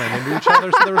first ran into each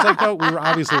other. So there was like, no, we're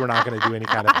not going to do any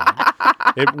kind of hug.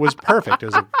 It was perfect. It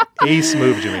was an ace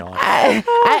move, Jamila. I think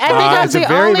I was it's a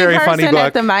the very, only very funny person book.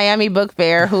 at the Miami Book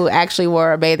Fair who actually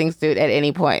wore a bathing suit at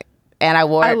any point. And I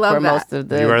wore it for most of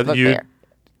the book fair.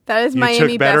 That is You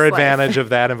Miami took better best advantage of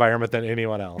that environment than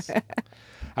anyone else.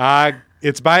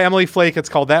 It's by Emily Flake. It's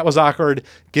called That Was Awkward.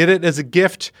 Get it as a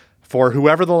gift for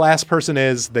whoever the last person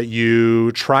is that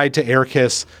you tried to air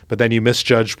kiss, but then you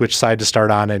misjudged which side to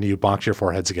start on and you bonked your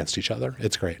foreheads against each other.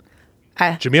 It's great.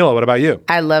 Jamila, what about you?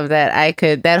 I love that.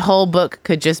 That whole book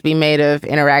could just be made of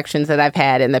interactions that I've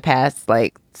had in the past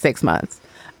 6 months.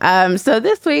 So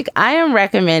this week I am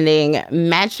recommending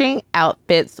matching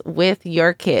outfits with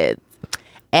your kids.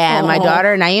 And my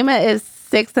daughter Naima is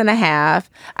 6.5.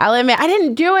 I'll admit I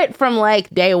didn't do it from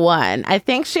day one. I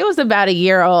think she was about a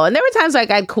year old. And there were times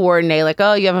I'd coordinate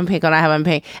oh, you have a pink on, I have a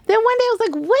pink. Then one day I was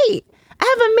like, wait, I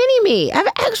have a mini me. I have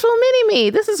an actual mini me.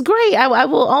 This is great. I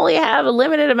will only have a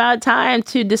limited amount of time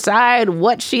to decide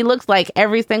what she looks like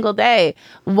every single day.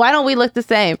 Why don't we look the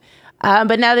same?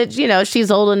 But now that,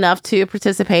 she's old enough to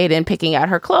participate in picking out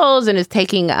her clothes and is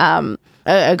taking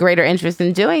a greater interest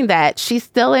in doing that, she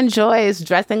still enjoys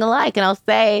dressing alike. And I'll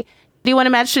say, do you want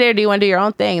to match today or do you want to do your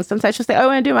own thing? Sometimes she'll say, oh, I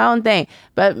want to do my own thing.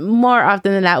 But more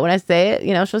often than not, when I say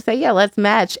it, she'll say, yeah, let's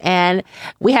match. And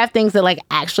we have things that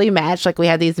actually match. We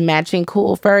have these matching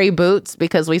cool furry boots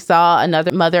because we saw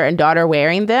another mother and daughter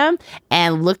wearing them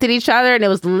and looked at each other. And it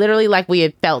was literally we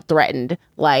had felt threatened.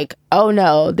 Oh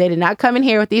no, they did not come in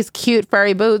here with these cute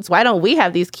furry boots. Why don't we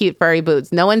have these cute furry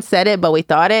boots? No one said it, but we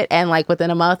thought it. And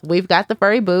within a month, we've got the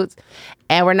furry boots.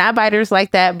 And we're not biters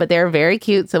like that, but they're very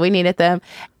cute. So we needed them.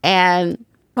 And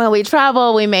when we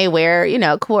travel, we may wear,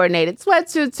 coordinated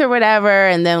sweatsuits or whatever.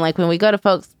 And then when we go to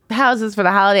folks' houses for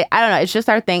the holiday, I don't know, it's just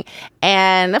our thing.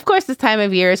 And of course, this time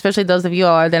of year, especially those of you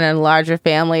all that are in larger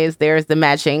families, there's the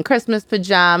matching Christmas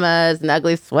pajamas and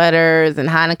ugly sweaters and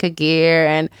Hanukkah gear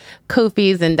and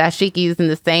kufis and dashikis in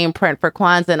the same print for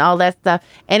Kwanzaa and all that stuff.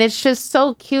 And it's just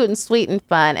so cute and sweet and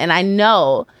fun. And I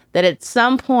know that at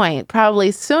some point,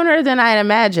 probably sooner than I'd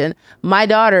imagine, my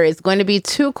daughter is going to be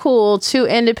too cool, too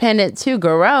independent, too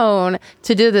grown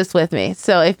to do this with me.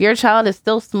 So if your child is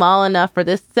still small enough for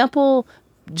this simple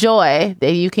joy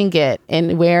that you can get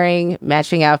in wearing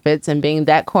matching outfits and being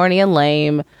that corny and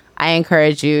lame, I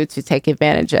encourage you to take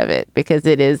advantage of it because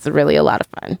it is really a lot of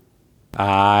fun.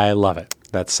 I love it.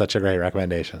 That's such a great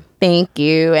recommendation. Thank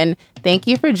you. And thank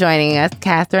you for joining us,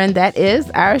 Catherine. That is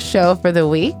our show for the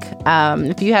week.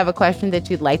 If you have a question that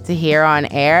you'd like to hear on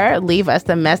air, leave us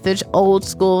a message old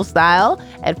school style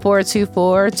at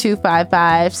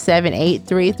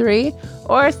 424-255-7833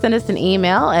 or send us an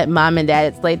email at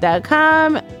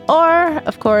momanddad@slate.com or,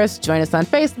 of course, join us on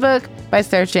Facebook by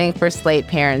searching for Slate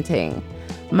Parenting.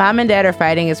 Mom and Dad Are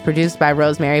Fighting is produced by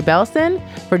Rosemary Belson.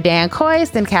 For Dan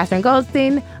Coyce and Catherine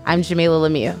Goldstein, I'm Jamila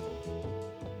Lemieux.